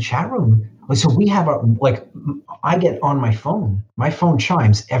in the chat room. So we have I get on my phone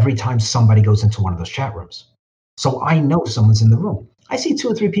chimes every time somebody goes into one of those chat rooms. So I know someone's in the room. I see 2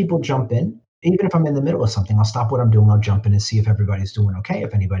 or 3 people jump in. Even if I'm in the middle of something, I'll stop what I'm doing. I'll jump in and see if everybody's doing okay,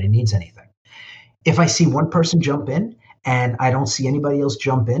 if anybody needs anything. If I see one person jump in and I don't see anybody else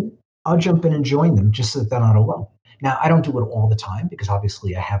jump in, I'll jump in and join them just so that they're not alone. Now, I don't do it all the time because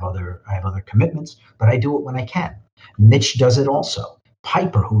obviously I have other commitments, but I do it when I can. Mitch does it also.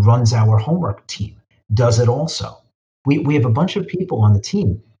 Piper, who runs our homework team, does it also. We have a bunch of people on the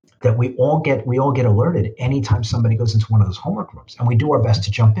team that we all get alerted anytime somebody goes into one of those homework rooms, and we do our best to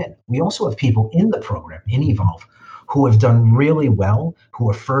jump in. We also have people in the program, in Evolve, who have done really well, who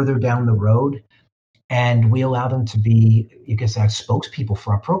are further down the road, and we allow them to be, you can say, spokespeople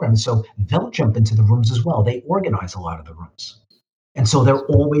for our program. So they'll jump into the rooms as well. They organize a lot of the rooms. And so they're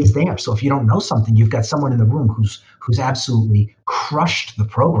always there. So if you don't know something, you've got someone in the room who's absolutely crushed the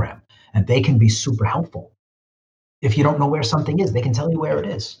program, and they can be super helpful. If you don't know where something is, they can tell you where it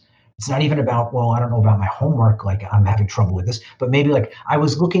is. It's not even about, well, I don't know about my homework, like I'm having trouble with this, but maybe like I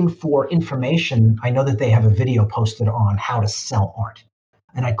was looking for information. I know that they have a video posted on how to sell art,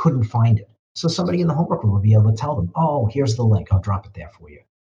 and I couldn't find it. So somebody in the homework room will be able to tell them, oh, here's the link. I'll drop it there for you.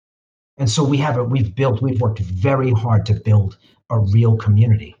 And so we've worked very hard to build a real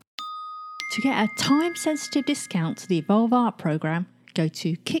community. To get a time-sensitive discount to the Evolve Art Programme, go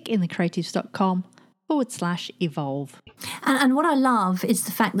to kickinthecreatives.com/evolve. And what I love is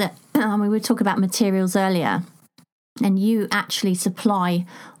the fact that we were talking about materials earlier, and you actually supply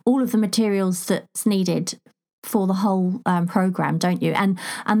all of the materials that's needed for the whole program, don't you? And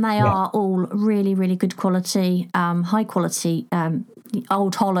they are all really, really good quality, high quality,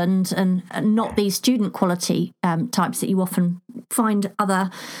 Old Holland, and not these student quality types that you often find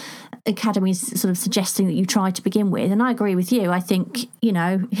other academies sort of suggesting that you try to begin with. And I agree with you. I think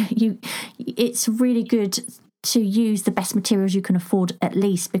it's really good to use the best materials you can afford, at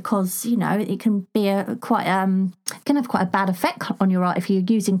least, because it can be can have quite a bad effect on your art if you're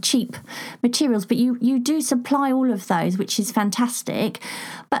using cheap materials. But you do supply all of those, which is fantastic.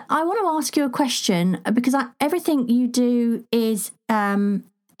 But I want to ask you a question, because everything you do is in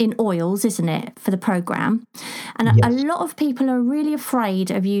oils, isn't it, for the program? And yes. A lot of people are really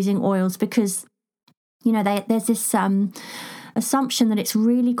afraid of using oils because there's this assumption that it's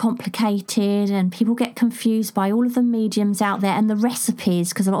really complicated, and people get confused by all of the mediums out there and the recipes,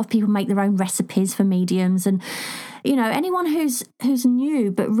 because a lot of people make their own recipes for mediums. And anyone who's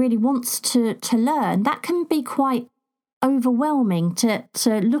new but really wants to learn, that can be quite overwhelming to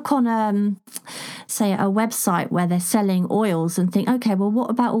look on say a website where they're selling oils and think, okay, well, what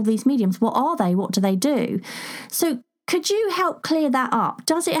about all these mediums? What are they? What do they do? So could you help clear that up?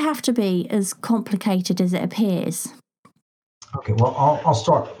 Does it have to be as complicated as it appears? Okay, well, I'll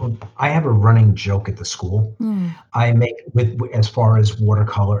start. I have a running joke at the school. I make, as far as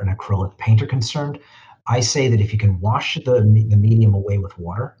watercolor and acrylic paint are concerned, I say that if you can wash the medium away with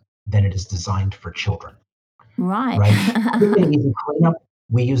water, then it is designed for children. Right. Quick and easy cleanup.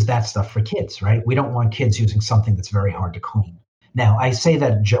 We use that stuff for kids, right? We don't want kids using something that's very hard to clean. Now, I say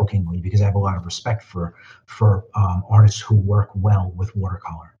that jokingly because I have a lot of respect for artists who work well with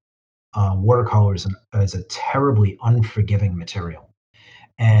watercolor. Watercolor is a terribly unforgiving material,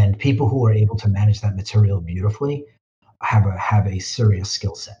 and people who are able to manage that material beautifully have a serious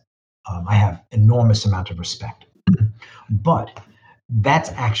skill set. I have enormous amount of respect, but that's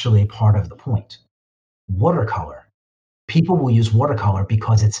actually part of the point. Watercolor People will use watercolor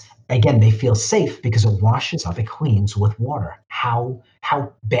because again, they feel safe because it washes up, it cleans with water. How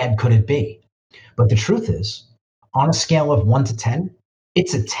bad could it be? But the truth is, on a scale of 1 to 10,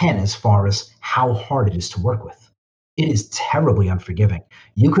 it's a 10 as far as how hard it is to work with. It is terribly unforgiving.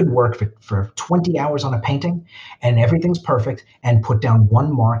 You could work for 20 hours on a painting and everything's perfect and put down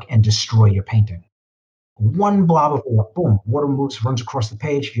one mark and destroy your painting. One blob of water, boom, water moves, runs across the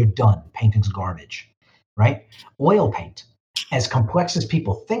page, you're done. Painting's garbage, right? Oil paint, as complex as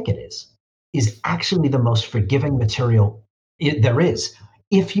people think it is actually the most forgiving material there is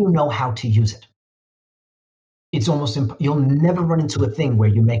if you know how to use it. It's almost you'll never run into a thing where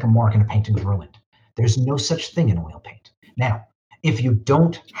you make a mark and a painting's ruined. There's no such thing in oil paint. Now, if you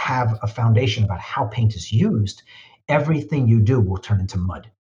don't have a foundation about how paint is used, everything you do will turn into mud.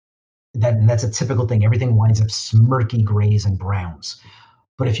 That's a typical thing. Everything winds up smirky grays and browns.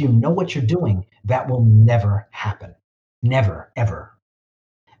 But if you know what you're doing, that will never happen. Never, ever.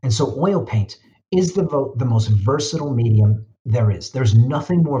 And so oil paint is the most versatile medium there is. There's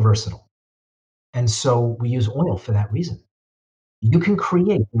nothing more versatile. And so we use oil for that reason. You can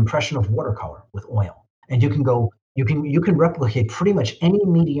create the impression of watercolor with oil, and you can replicate pretty much any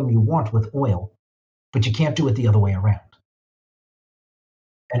medium you want with oil, but you can't do it the other way around.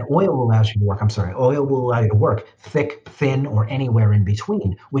 And oil will allow you to work thick, thin, or anywhere in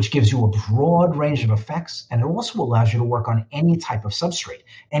between, which gives you a broad range of effects. And it also allows you to work on any type of substrate,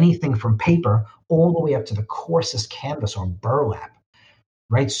 anything from paper all the way up to the coarsest canvas or burlap.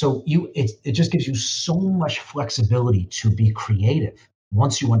 Right. So it just gives you so much flexibility to be creative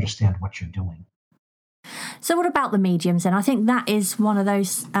once you understand what you're doing. So what about the mediums? And I think that is one of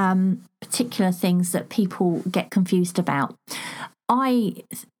those particular things that people get confused about. I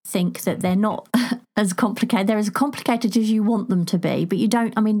think that they're not as complicated. They're as complicated as you want them to be, but you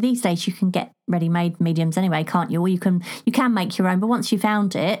don't. I mean, these days you can get ready-made mediums anyway, can't you? Or you can make your own. But once you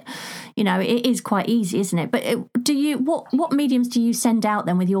found it, it is quite easy, isn't it? But what mediums do you send out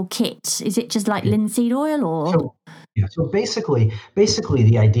then with your kit? Is it just like linseed oil or? So basically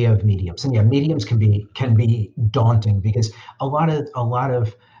the idea of mediums, and mediums can be daunting because a lot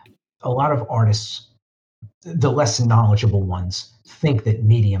of artists, the less knowledgeable ones, think that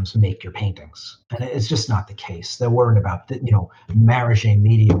mediums make your paintings, and it's just not the case. They're worried about the Marager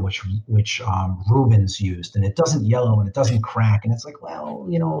medium, which Rubens used, and it doesn't yellow and it doesn't crack, and it's like,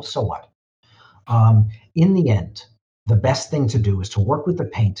 well, so what? In the end, the best thing to do is to work with the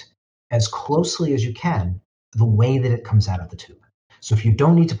paint as closely as you can the way that it comes out of the tube. So if you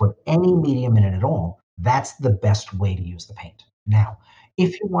don't need to put any medium in it at all, that's the best way to use the paint. Now,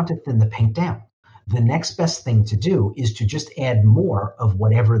 if you want to thin the paint down, the next best thing to do is to just add more of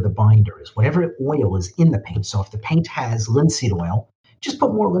whatever the binder is, whatever oil is in the paint. So if the paint has linseed oil, just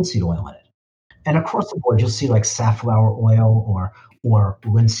put more linseed oil in it. And across the board, you'll see like safflower oil or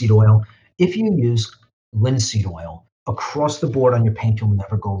linseed oil. If you use linseed oil across the board on your paint, you'll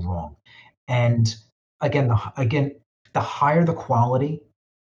never go wrong. And again, the higher the quality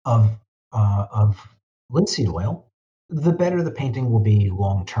of linseed oil, the better the painting will be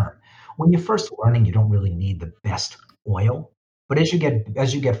long term. When you're first learning, you don't really need the best oil. But as you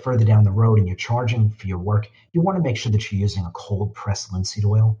get further down the road and you're charging for your work, you want to make sure that you're using a cold pressed linseed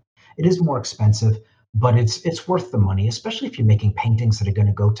oil. It is more expensive, but it's worth the money, especially if you're making paintings that are going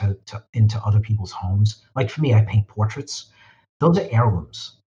to go into other people's homes. Like for me, I paint portraits. Those are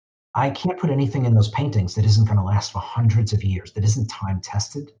heirlooms. I can't put anything in those paintings that isn't going to last for hundreds of years, that isn't time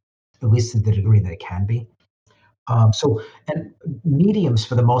tested, at least to the degree that it can be. And mediums,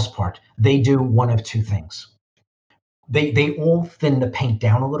 for the most part, they do one of two things. They all thin the paint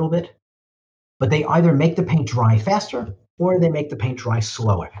down a little bit, but they either make the paint dry faster or they make the paint dry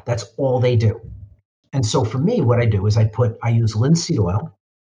slower. That's all they do. And so for me, what I do is I use linseed oil.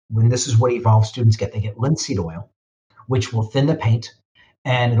 When this is what Evolve students get, they get linseed oil, which will thin the paint,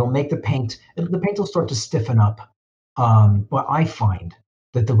 and it'll make the paint will start to stiffen up. But I find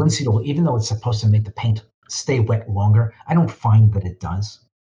that the linseed oil, even though it's supposed to make the paint stay wet longer, I don't find that it does.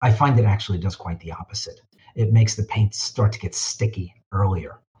 I find it actually does quite the opposite. It makes the paint start to get sticky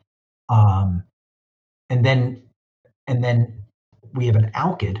earlier. And then we have an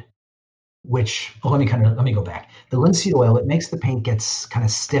alkyd, which let me go back. The linseed oil, it makes the paint gets kind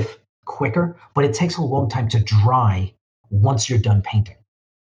of stiff quicker, but it takes a long time to dry once you're done painting.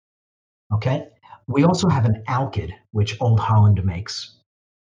 Okay. We also have an alkyd, which Old Holland makes,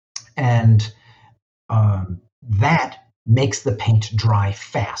 and that makes the paint dry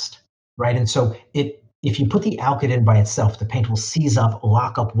fast, right? And so if you put the alkyd in by itself, the paint will seize up,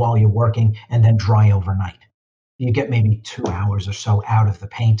 lock up while you're working, and then dry overnight. You get maybe 2 hours or so out of the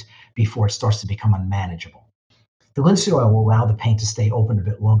paint before it starts to become unmanageable. The linseed oil will allow the paint to stay open a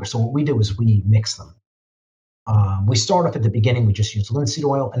bit longer. So what we do is we mix them. We start off at the beginning, we just use linseed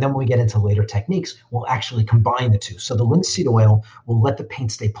oil, and then when we get into later techniques, we'll actually combine the two. So the linseed oil will let the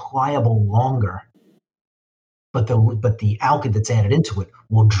paint stay pliable longer, but the alkyd that's added into it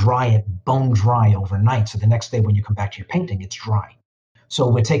will dry it bone dry overnight. So the next day when you come back to your painting, it's dry. So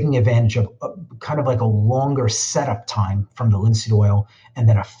we're taking advantage of kind of like a longer setup time from the linseed oil and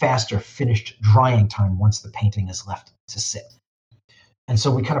then a faster finished drying time once the painting is left to sit. And so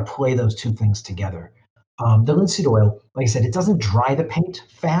we kind of play those two things together. The linseed oil, like I said, it doesn't dry the paint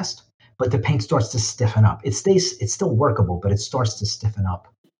fast, but the paint starts to stiffen up. It's still workable, but it starts to stiffen up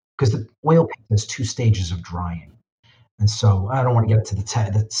because the oil paint has two stages of drying. And so I don't want to get into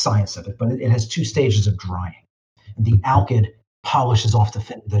the science of it, but it has two stages of drying. And the alkyd polishes off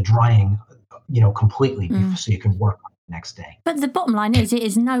the drying, completely so you can work on it the next day. But the bottom line is, it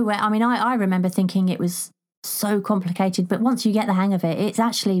is nowhere. I mean, I remember thinking it was so complicated, but once you get the hang of it, it's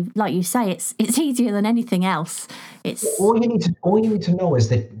actually, like you say, it's easier than anything else. It's all you need to know is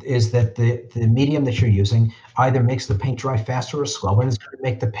that the medium that you're using either makes the paint dry faster or slower, and it's going to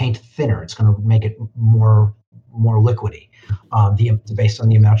make the paint thinner. It's going to make it more liquidy, based on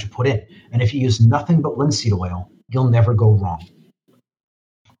the amount you put in. And if you use nothing but linseed oil, you'll never go wrong.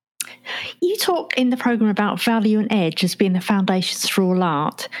 You talk in the program about value and edge as being the foundations for all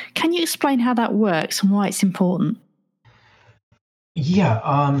art. Can you explain how that works and why it's important?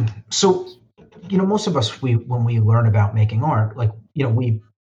 Yeah. So, most of us, when we learn about making art, we're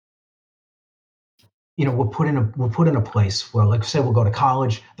put in a place where, like, say, we'll go to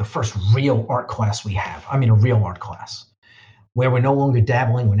college, the first real art class we have. I mean, a real art class, where we're no longer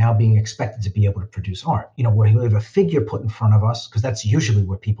dabbling, we're now being expected to be able to produce art. Where we have a figure put in front of us, because that's usually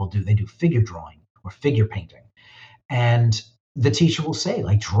what people do. They do figure drawing or figure painting. And the teacher will say,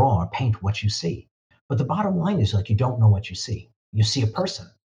 like, draw or paint what you see. But the bottom line is, like, you don't know what you see. You see a person,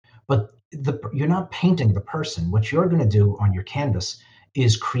 but you're not painting the person. What you're going to do on your canvas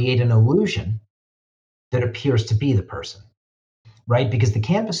is create an illusion that appears to be the person, right? Because the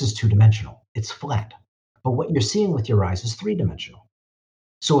canvas is two-dimensional. It's flat. But what you're seeing with your eyes is three-dimensional.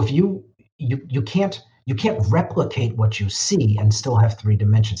 So if you can't replicate what you see and still have three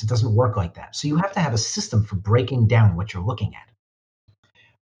dimensions. It doesn't work like that. So you have to have a system for breaking down what you're looking at.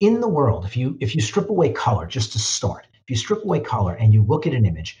 In the world, if you strip away color, just to start, if you strip away color and you look at an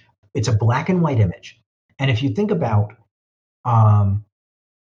image, it's a black and white image. And if you think about kind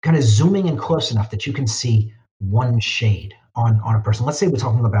of zooming in close enough that you can see one shade on a person. Let's say we're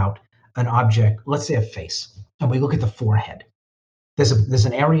talking about an object, let's say a face, and we look at the forehead. There's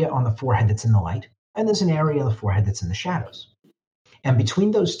an area on the forehead that's in the light, and there's an area on the forehead that's in the shadows. And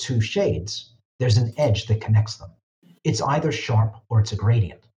between those two shades, there's an edge that connects them. It's either sharp or it's a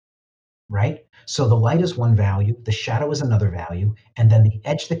gradient, right? So the light is one value, the shadow is another value, and then the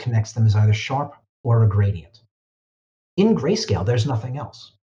edge that connects them is either sharp or a gradient. In grayscale, there's nothing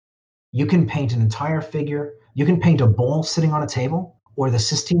else. You can paint an entire figure, you can paint a ball sitting on a table, or the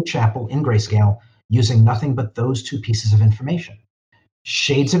Sistine Chapel in grayscale using nothing but those two pieces of information.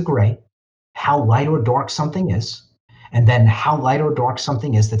 Shades of gray, how light or dark something is, and then how light or dark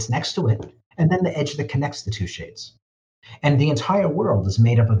something is that's next to it, and then the edge that connects the two shades. And the entire world is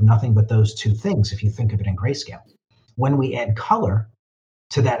made up of nothing but those two things if you think of it in grayscale. When we add color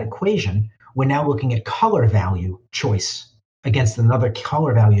to that equation, we're now looking at color value choice against another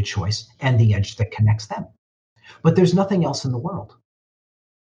color value choice and the edge that connects them. But there's nothing else in the world.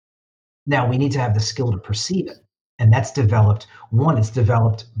 Now, we need to have the skill to perceive it. And that's developed, it's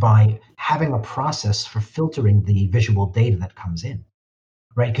developed by having a process for filtering the visual data that comes in,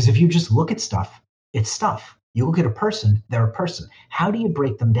 right? Because if you just look at stuff, it's stuff. You look at a person, they're a person. How do you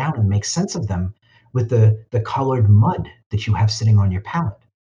break them down and make sense of them with the colored mud that you have sitting on your palette?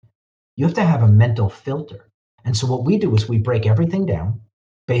 You have to have a mental filter. And so what we do is we break everything down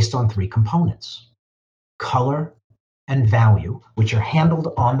based on three components: color and value, which are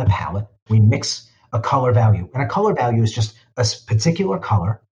handled on the palette. We mix a color value. And a color value is just a particular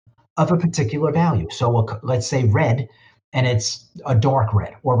color of a particular value. So let's say red, and it's a dark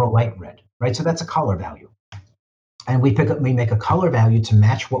red or a light red, right? So that's a color value. And we make a color value to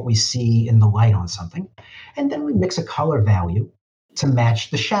match what we see in the light on something. And then we mix a color value to match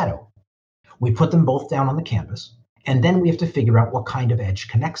the shadow. We put them both down on the canvas. And then we have to figure out what kind of edge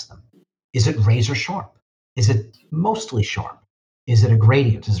connects them. Is it razor sharp? Is it mostly sharp? Is it a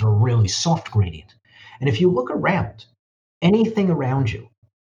gradient? Is it a really soft gradient? And if you look around, anything around you,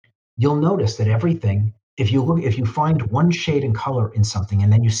 you'll notice that everything, if you find one shade in color in something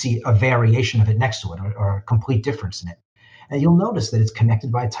and then you see a variation of it next to it or a complete difference in it, and you'll notice that it's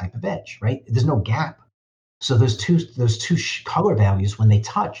connected by a type of edge, right? There's no gap. So those two color values, when they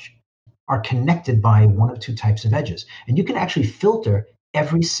touch, are connected by one of two types of edges. And you can actually filter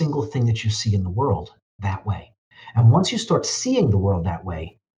every single thing that you see in the world that way. And once you start seeing the world that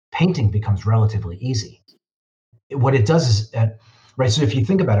way, painting becomes relatively easy. What it does is, right, so if you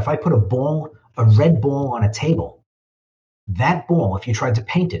think about it, if I put a red ball on a table, that ball, if you tried to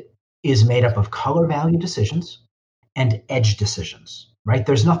paint it, is made up of color value decisions and edge decisions, right?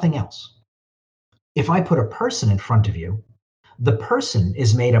 There's nothing else. If I put a person in front of you, the person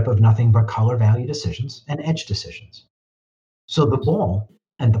is made up of nothing but color value decisions and edge decisions. So the ball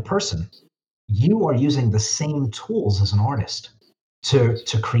and the person, you are using the same tools as an artist to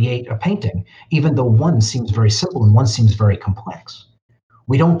create a painting, even though one seems very simple and one seems very complex.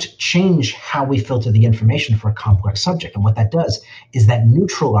 We don't change how we filter the information for a complex subject. And what that does is that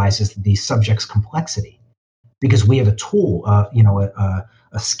neutralizes the subject's complexity, because we have a tool,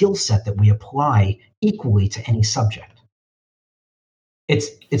 a skill set that we apply equally to any subject. This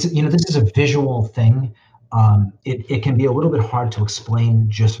is a visual thing. It can be a little bit hard to explain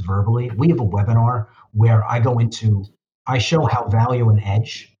just verbally. We have a webinar where I show how value and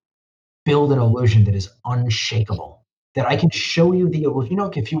edge build an illusion that is unshakable, that I can show you the illusion.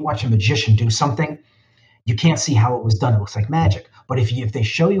 If you watch a magician do something, you can't see how it was done. It looks like magic. But if they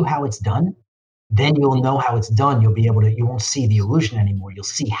show you how it's done, then you'll know how it's done. You won't see the illusion anymore. You'll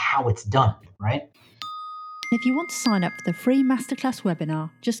see how it's done, right? If you want to sign up for the free masterclass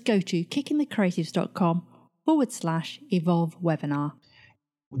webinar, just go to kickinthecreatives.com/evolve webinar.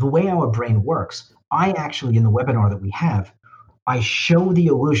 The way our brain works, I actually, in the webinar that we have, I show the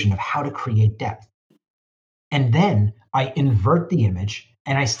illusion of how to create depth. And then I invert the image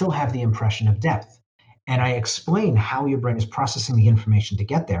and I still have the impression of depth. And I explain how your brain is processing the information to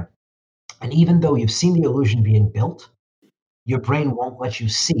get there. And even though you've seen the illusion being built, your brain won't let you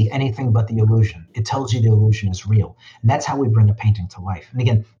see anything but the illusion. It tells you the illusion is real. And that's how we bring a painting to life. And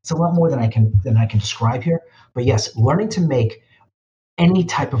again, it's a lot more than I can describe here. But yes, learning to make any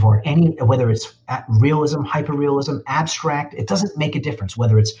type of art, whether it's realism, hyperrealism, abstract, it doesn't make a difference.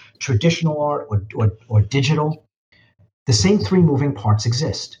 Whether it's traditional art or digital, the same three moving parts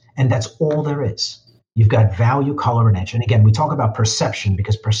exist. And that's all there is. You've got value, color, and edge. And again, we talk about perception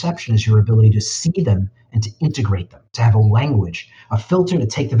because perception is your ability to see them and to integrate them, to have a language, a filter to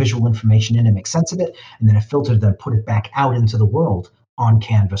take the visual information in and make sense of it, and then a filter to then put it back out into the world on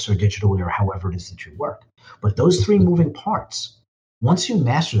canvas or digitally or however it is that you work. But those three moving parts, once you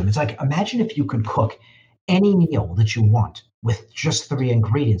master them, it's like, imagine if you could cook any meal that you want with just three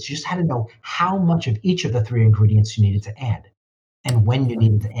ingredients. You just had to know how much of each of the three ingredients you needed to add and when you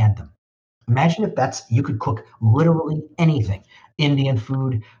needed to add them. Imagine if you could cook literally anything, Indian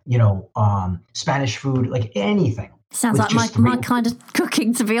food, Spanish food, like anything. Sounds like my kind of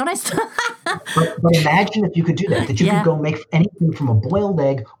cooking, to be honest. but imagine if you could do that you could go make anything from a boiled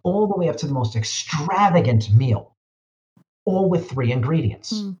egg all the way up to the most extravagant meal, all with three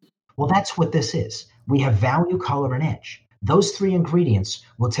ingredients. Well, that's what this is. We have value, color, and edge. Those three ingredients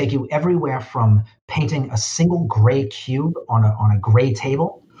will take you everywhere from painting a single gray cube on a gray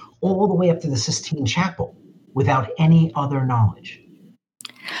table all the way up to the Sistine Chapel without any other knowledge.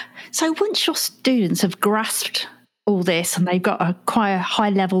 So once your students have grasped all this and they've got quite a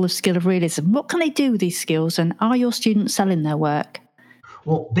high level of skill of realism, what can they do with these skills, and are your students selling their work?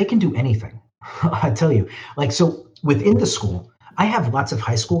 Well, they can do anything. I tell you, so within the school, I have lots of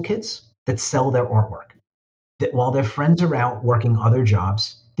high school kids that sell their artwork, that while their friends are out working other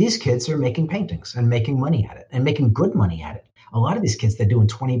jobs, these kids are making paintings and making money at it and making good money at it. A lot of these kids, they're doing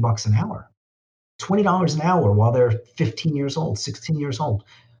 $20 an hour, $20 an hour while they're 15 years old, 16 years old.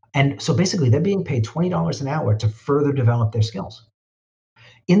 And so basically they're being paid $20 an hour to further develop their skills.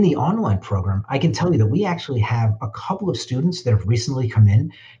 In the online program, I can tell you that we actually have a couple of students that have recently come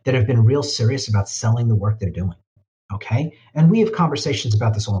in that have been real serious about selling the work they're doing. Okay. And we have conversations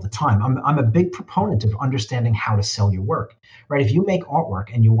about this all the time. I'm a big proponent of understanding how to sell your work, right? If you make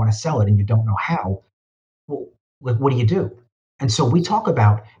artwork and you want to sell it and you don't know how, well, what do you do? And so we talk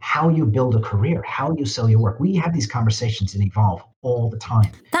about how you build a career, how you sell your work. We have these conversations in Evolve all the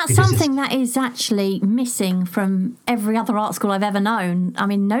time. That's something that is actually missing from every other art school I've ever known. I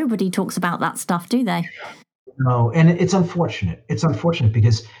mean, nobody talks about that stuff, do they? No, and it's unfortunate. It's unfortunate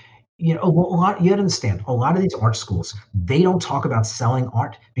because, you understand, a lot of these art schools, they don't talk about selling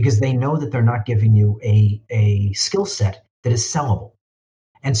art because they know that they're not giving you a skill set that is sellable.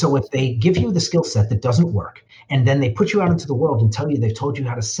 And so if they give you the skill set that doesn't work, and then they put you out into the world and tell you they've told you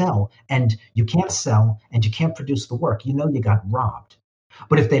how to sell, and you can't sell and you can't produce the work, you got robbed.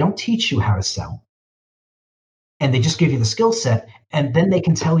 But if they don't teach you how to sell, and they just give you the skill set, and then they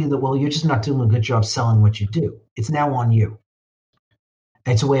can tell you that, well, you're just not doing a good job selling what you do. It's now on you.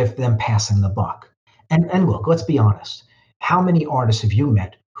 It's a way of them passing the buck. And look, let's be honest. How many artists have you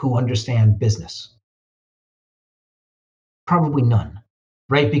met who understand business? Probably none,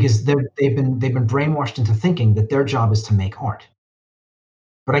 right? Because they've been brainwashed into thinking that their job is to make art.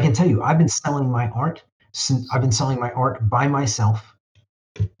 But I can tell you, I've been selling my art by myself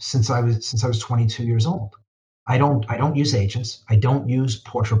since I was 22 years old. I don't use agents. I don't use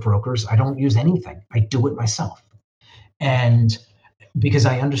portrait brokers. I don't use anything. I do it myself. And because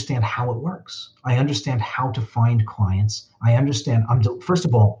I understand how it works. I understand how to find clients. I understand first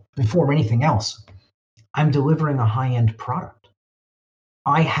of all, before anything else, I'm delivering a high-end product.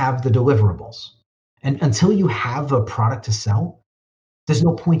 I have the deliverables. And until you have a product to sell, there's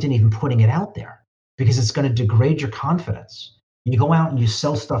no point in even putting it out there because it's going to degrade your confidence. You go out and you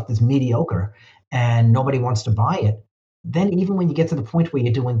sell stuff that's mediocre and nobody wants to buy it. Then even when you get to the point where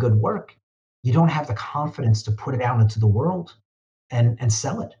you're doing good work, you don't have the confidence to put it out into the world and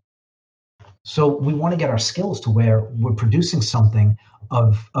sell it. So we want to get our skills to where we're producing something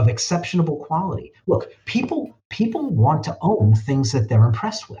of exceptional quality. Look, people want to own things that they're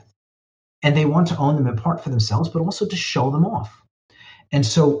impressed with. And they want to own them in part for themselves, but also to show them off. And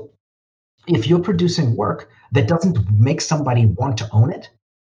so if you're producing work that doesn't make somebody want to own it,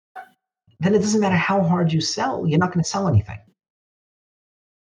 then it doesn't matter how hard you sell, you're not going to sell anything.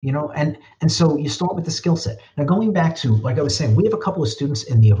 And so you start with the skill set. Now, going back to, like I was saying, we have a couple of students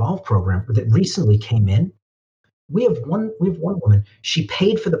in the Evolve program that recently came in. We have one woman, she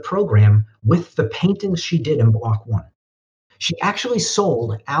paid for the program with the paintings she did in block 1. She actually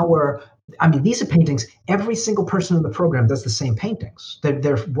sold these are paintings, every single person in the program does the same paintings.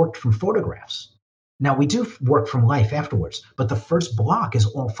 They're worked from photographs. Now, we do work from life afterwards, but the first block is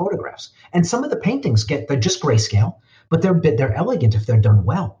all photographs. And some of the paintings they're just grayscale, but they're elegant if they're done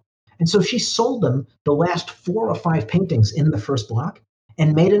well. And so she sold them the last 4 or 5 paintings in the first block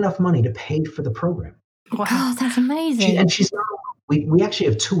and made enough money to pay for the program. Wow, that's amazing. And she's not, we actually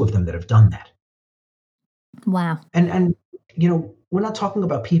have 2 of them that have done that. Wow. And we're not talking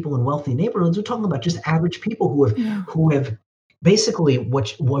about people in wealthy neighborhoods. We're talking about just average people who have basically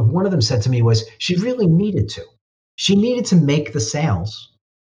what one of them said to me was she really needed to. She needed to make the sales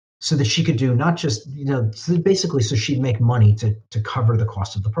so that she could do not just, so she'd make money to cover the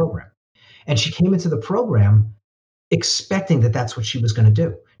cost of the program. And she came into the program expecting that that's what she was going to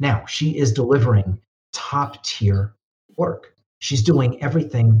do. Now, she is delivering top tier work. She's doing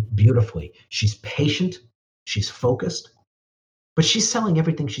everything beautifully. She's patient. She's focused. But she's selling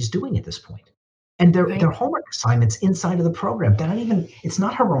everything she's doing at this point. And they're homework assignments inside of the program. It's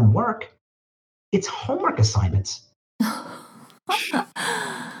not her own work. It's homework assignments.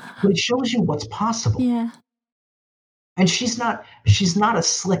 But it shows you what's possible. Yeah. And she's not a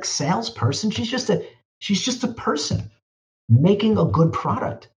slick salesperson. She's just a person making a good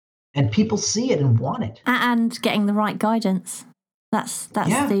product. And people see it and want it. And getting the right guidance. That's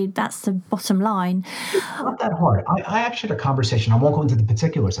the bottom line. It's not that hard. I actually had a conversation. I won't go into the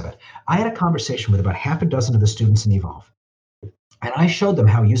particulars of it. I had a conversation with about half a dozen of the students in Evolve. And I showed them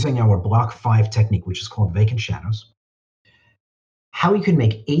how using our Block 5 technique, which is called Vacant Shadows, how you can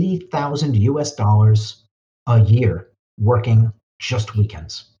make $80,000 US a year working just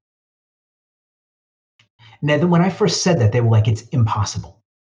weekends. Now, when I first said that, they were like, it's impossible.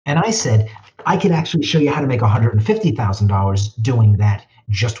 And I said, I could actually show you how to make $150,000 doing that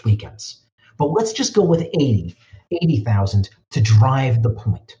just weekends. But let's just go with 80,000 to drive the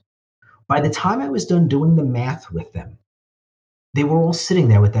point. By the time I was done doing the math with them, they were all sitting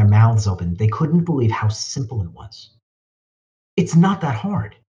there with their mouths open. They couldn't believe how simple it was. It's not that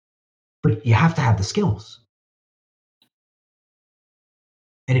hard, but you have to have the skills.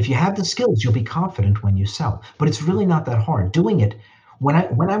 And if you have the skills, you'll be confident when you sell. But it's really not that hard. Doing it, when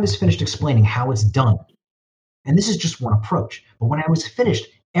I was finished explaining how it's done, and this is just one approach, but when I was finished,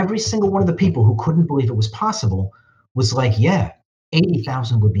 every single one of the people who couldn't believe it was possible was like, yeah,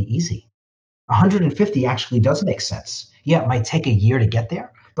 80,000 would be easy. 150 actually does make sense. Yeah, it might take a year to get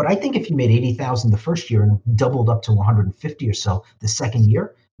there, but I think if you made 80,000 the first year and doubled up to 150 or so the second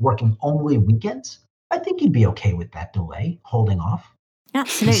year, working only weekends, I think you'd be okay with that delay, holding off.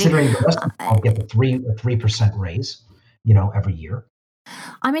 Absolutely. Considering the rest of them get the 3% raise, every year.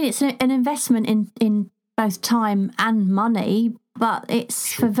 I mean, it's an investment in both time and money, but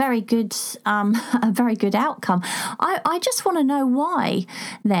it's for a very good outcome. I just want to know why,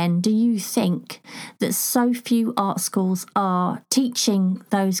 then, do you think that so few art schools are teaching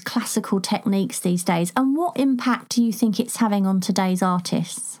those classical techniques these days? And what impact do you think it's having on today's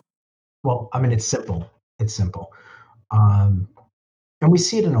artists? Well, I mean, it's simple. It's simple. Um, and we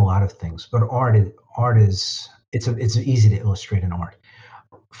see it in a lot of things, but it's easy to illustrate in art.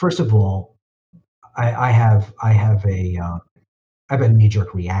 First of all, I have a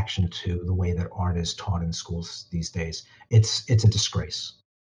knee-jerk reaction to the way that art is taught in schools these days. It's a disgrace.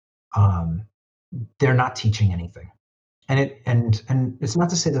 Um, they're not teaching anything. And it's not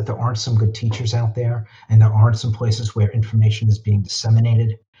to say that there aren't some good teachers out there and there aren't some places where information is being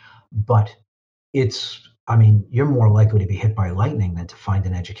disseminated, but I mean, you're more likely to be hit by lightning than to find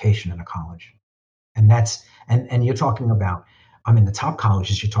an education in a college. And and you're talking about, I mean, the top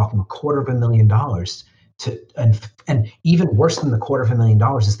colleges, you're talking $250,000 and even worse than the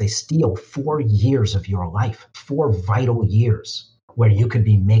 $250,000 is they steal 4 years of your life, 4 vital years where you could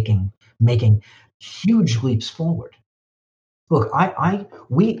be making huge leaps forward. Look,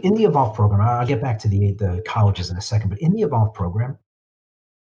 we in the Evolve program, I'll get back to the colleges in a second, but in the Evolve program,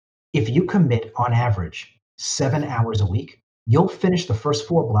 if you commit on average 7 hours a week, you'll finish the first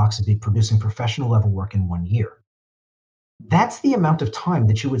 4 blocks and be producing professional level work in 1 year. That's the amount of time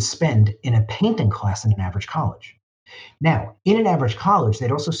that you would spend in a painting class in an average college. Now, in an average college,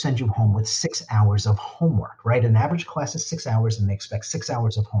 they'd also send you home with 6 hours of homework, right? An average class is 6 hours and they expect 6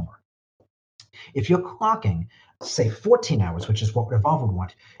 hours of homework. If you're clocking, say 14 hours, which is what Evolve would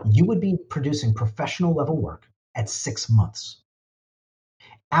want, you would be producing professional level work at 6 months.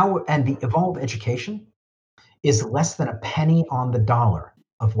 And the Evolve education is less than a penny on the dollar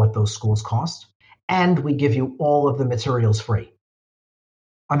of what those schools cost. And we give you all of the materials free.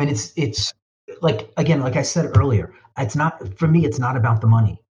 I mean, it's like, again, like I said earlier, for me, it's not about the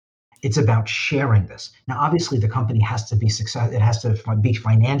money. It's about sharing this. Now, obviously, the company has to be successful. It has to be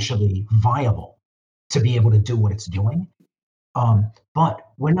financially viable to be able to do what it's doing. But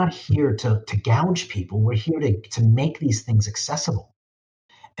we're not here to gouge people. We're here to make these things accessible.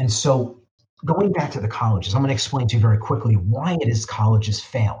 And so going back to the colleges, I'm going to explain to you very quickly why it is colleges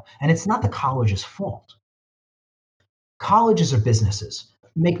fail. And it's not the college's fault. Colleges are businesses.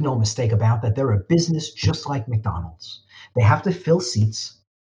 Make no mistake about that. They're a business just like McDonald's. They have to fill seats.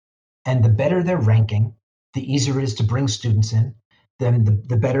 And the better their ranking, the easier it is to bring students in. Then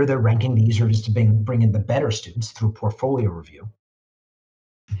the better their ranking, the easier it is to bring in the better students through portfolio review.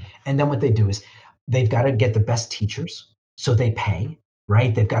 And then what they do is they've got to get the best teachers, so they pay,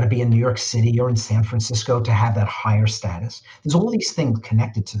 right? They've got to be in New York City or in San Francisco to have that higher status. There's all these things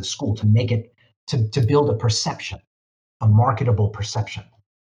connected to the school to make it, to build a perception, a marketable perception.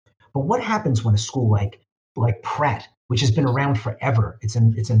 But what happens when a school like Pratt, which has been around forever, it's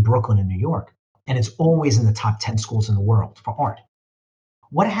in Brooklyn in New York, and it's always in the top 10 schools in the world for art.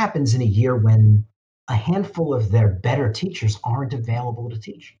 What happens in a year when a handful of their better teachers aren't available to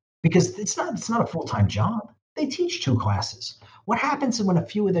teach? Because it's not a full-time job. They teach 2 classes. What happens when a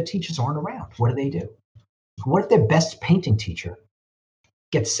few of their teachers aren't around? What do? What if their best painting teacher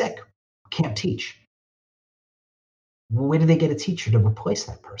gets sick, can't teach? Where do they get a teacher to replace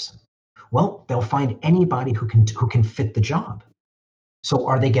that person? Well, they'll find anybody who can fit the job. So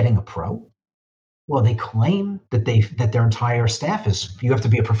are they getting a pro? Well, they claim that their entire staff you have to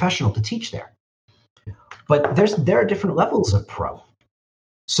be a professional to teach there. But there are different levels of pro.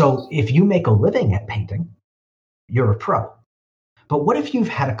 So if you make a living at painting, you're a pro. But what if you've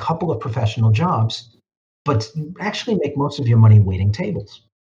had a couple of professional jobs, but actually make most of your money waiting tables?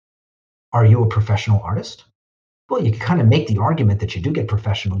 Are you a professional artist? Well, you can kind of make the argument that you do get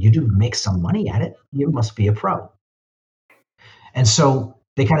professional. You do make some money at it. You must be a pro. And so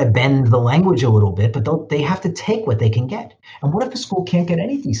they kind of bend the language a little bit, but they have to take what they can get. And what if a school can't get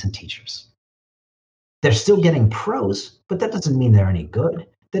any decent teachers? They're still getting pros, but that doesn't mean they're any good.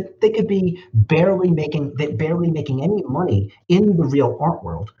 That they could be barely making any money in the real art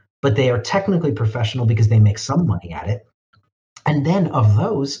world, but they are technically professional because they make some money at it. And then of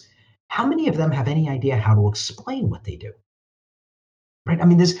those, how many of them have any idea how to explain what they do? Right? I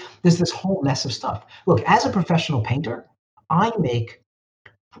mean, there's this whole mess of stuff. Look, as a professional painter, I make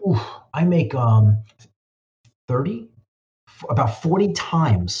about 40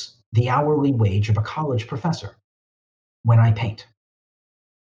 times the hourly wage of a college professor when I paint.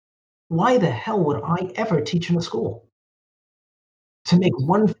 Why the hell would I ever teach in a school? To make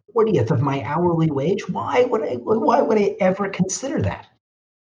 1/40th of my hourly wage? Why would I ever consider that?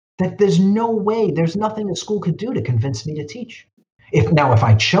 That there's no way, there's nothing a school could do to convince me to teach. If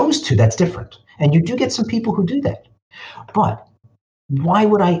I chose to, that's different. And you do get some people who do that. But why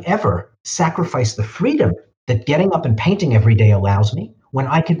would I ever sacrifice the freedom that getting up and painting every day allows me when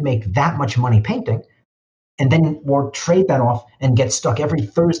I could make that much money painting and then or trade that off and get stuck every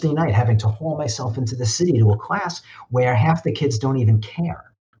Thursday night having to haul myself into the city to a class where half the kids don't even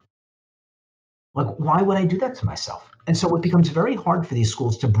care? Like, why would I do that to myself? And so it becomes very hard for these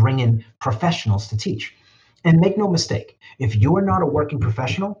schools to bring in professionals to teach. And make no mistake, if you are not a working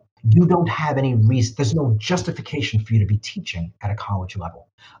professional, you don't have any reason, there's no justification for you to be teaching at a college level.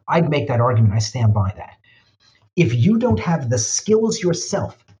 I'd make that argument. I stand by that. If you don't have the skills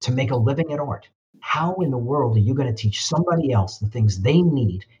yourself to make a living at art, how in the world are you going to teach somebody else the things they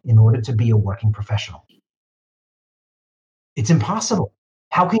need in order to be a working professional? It's impossible.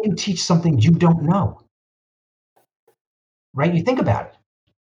 How can you teach something you don't know? Right? You think about it.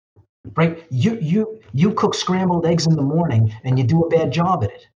 Right? You cook scrambled eggs in the morning and you do a bad job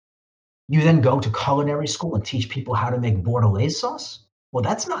at it. You then go to culinary school and teach people how to make bordelaise sauce? Well,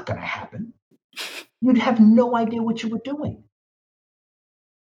 that's not going to happen. You'd have no idea what you were doing.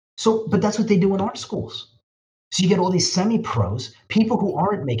 So, but that's what they do in art schools. So you get all these semi-pros, people who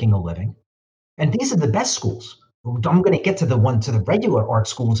aren't making a living, and these are the best schools. I'm going to get to the regular art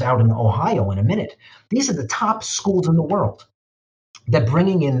schools out in Ohio in a minute. These are the top schools in the world that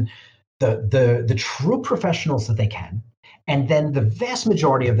bringing in the true professionals that they can. And then the vast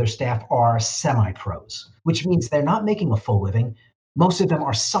majority of their staff are semi-pros, which means they're not making a full living. Most of them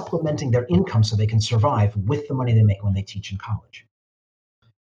are supplementing their income so they can survive with the money they make when they teach in college.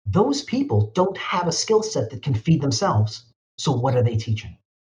 Those people don't have a skill set that can feed themselves. So what are they teaching?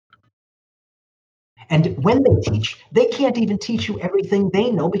 And when they teach, they can't even teach you everything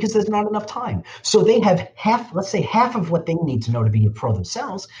they know because there's not enough time. So they have half of what they need to know to be a pro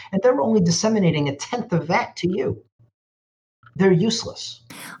themselves, and they're only disseminating a tenth of that to you. They're useless.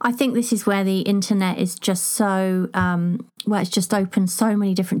 I think this is where the internet is just so, it's just opened so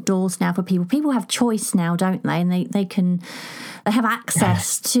many different doors now for people. People have choice now, don't they? And they have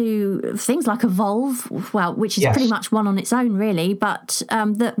access to things like Evolve, well, which is pretty much one on its own, really, but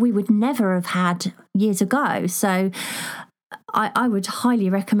that we would never have had years ago. So I would highly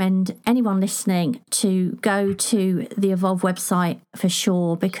recommend anyone listening to go to the Evolve website for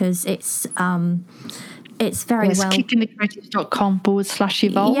sure, because it's very well.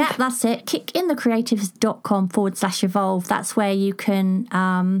 kickinthecreatives.com/evolve. Yeah, that's it. kickinthecreatives.com/evolve. That's where you can,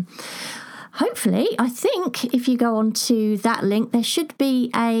 hopefully, I think if you go onto that link, there should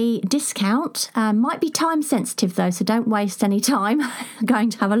be a discount. Might be time sensitive though, so don't waste any time going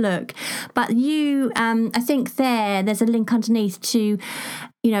to have a look. But I think there's a link underneath to,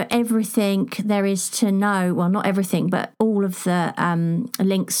 everything there is to know. Well, not everything, but all of the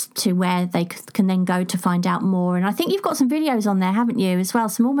links to where they can then go to find out more. And I think you've got some videos on there, haven't you, as well?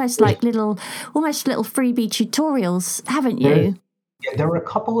 Some almost little freebie tutorials, haven't you? There are a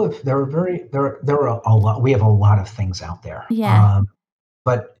couple of, there are a lot, we have a lot of things out there. Yeah.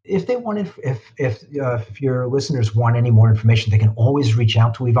 But if they want, if your listeners want any more information, they can always reach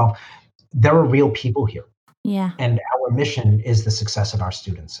out to Evolve. There are real people here. Yeah. And our mission is the success of our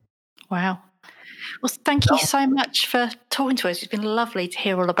students. Wow. Well, thank you so much for talking to us. It's been lovely to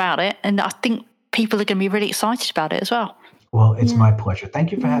hear all about it. And I think people are going to be really excited about it as well. Well, it's my pleasure.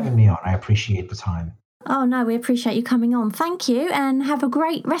 Thank you for having me on. I appreciate the time. Oh, no, we appreciate you coming on. Thank you, and have a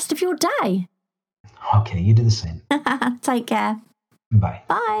great rest of your day. Okay, you do the same. Take care. Bye.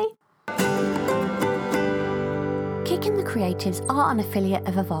 Bye. Kicking the Creatives are an affiliate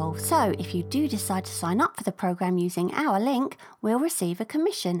of Evolve, so if you do decide to sign up for the programme using our link, we'll receive a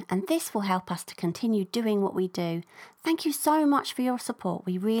commission, and this will help us to continue doing what we do. Thank you so much for your support.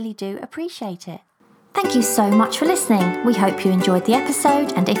 We really do appreciate it. Thank you so much for listening. We hope you enjoyed the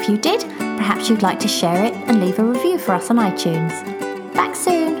episode, and if you did, perhaps you'd like to share it and leave a review for us on iTunes.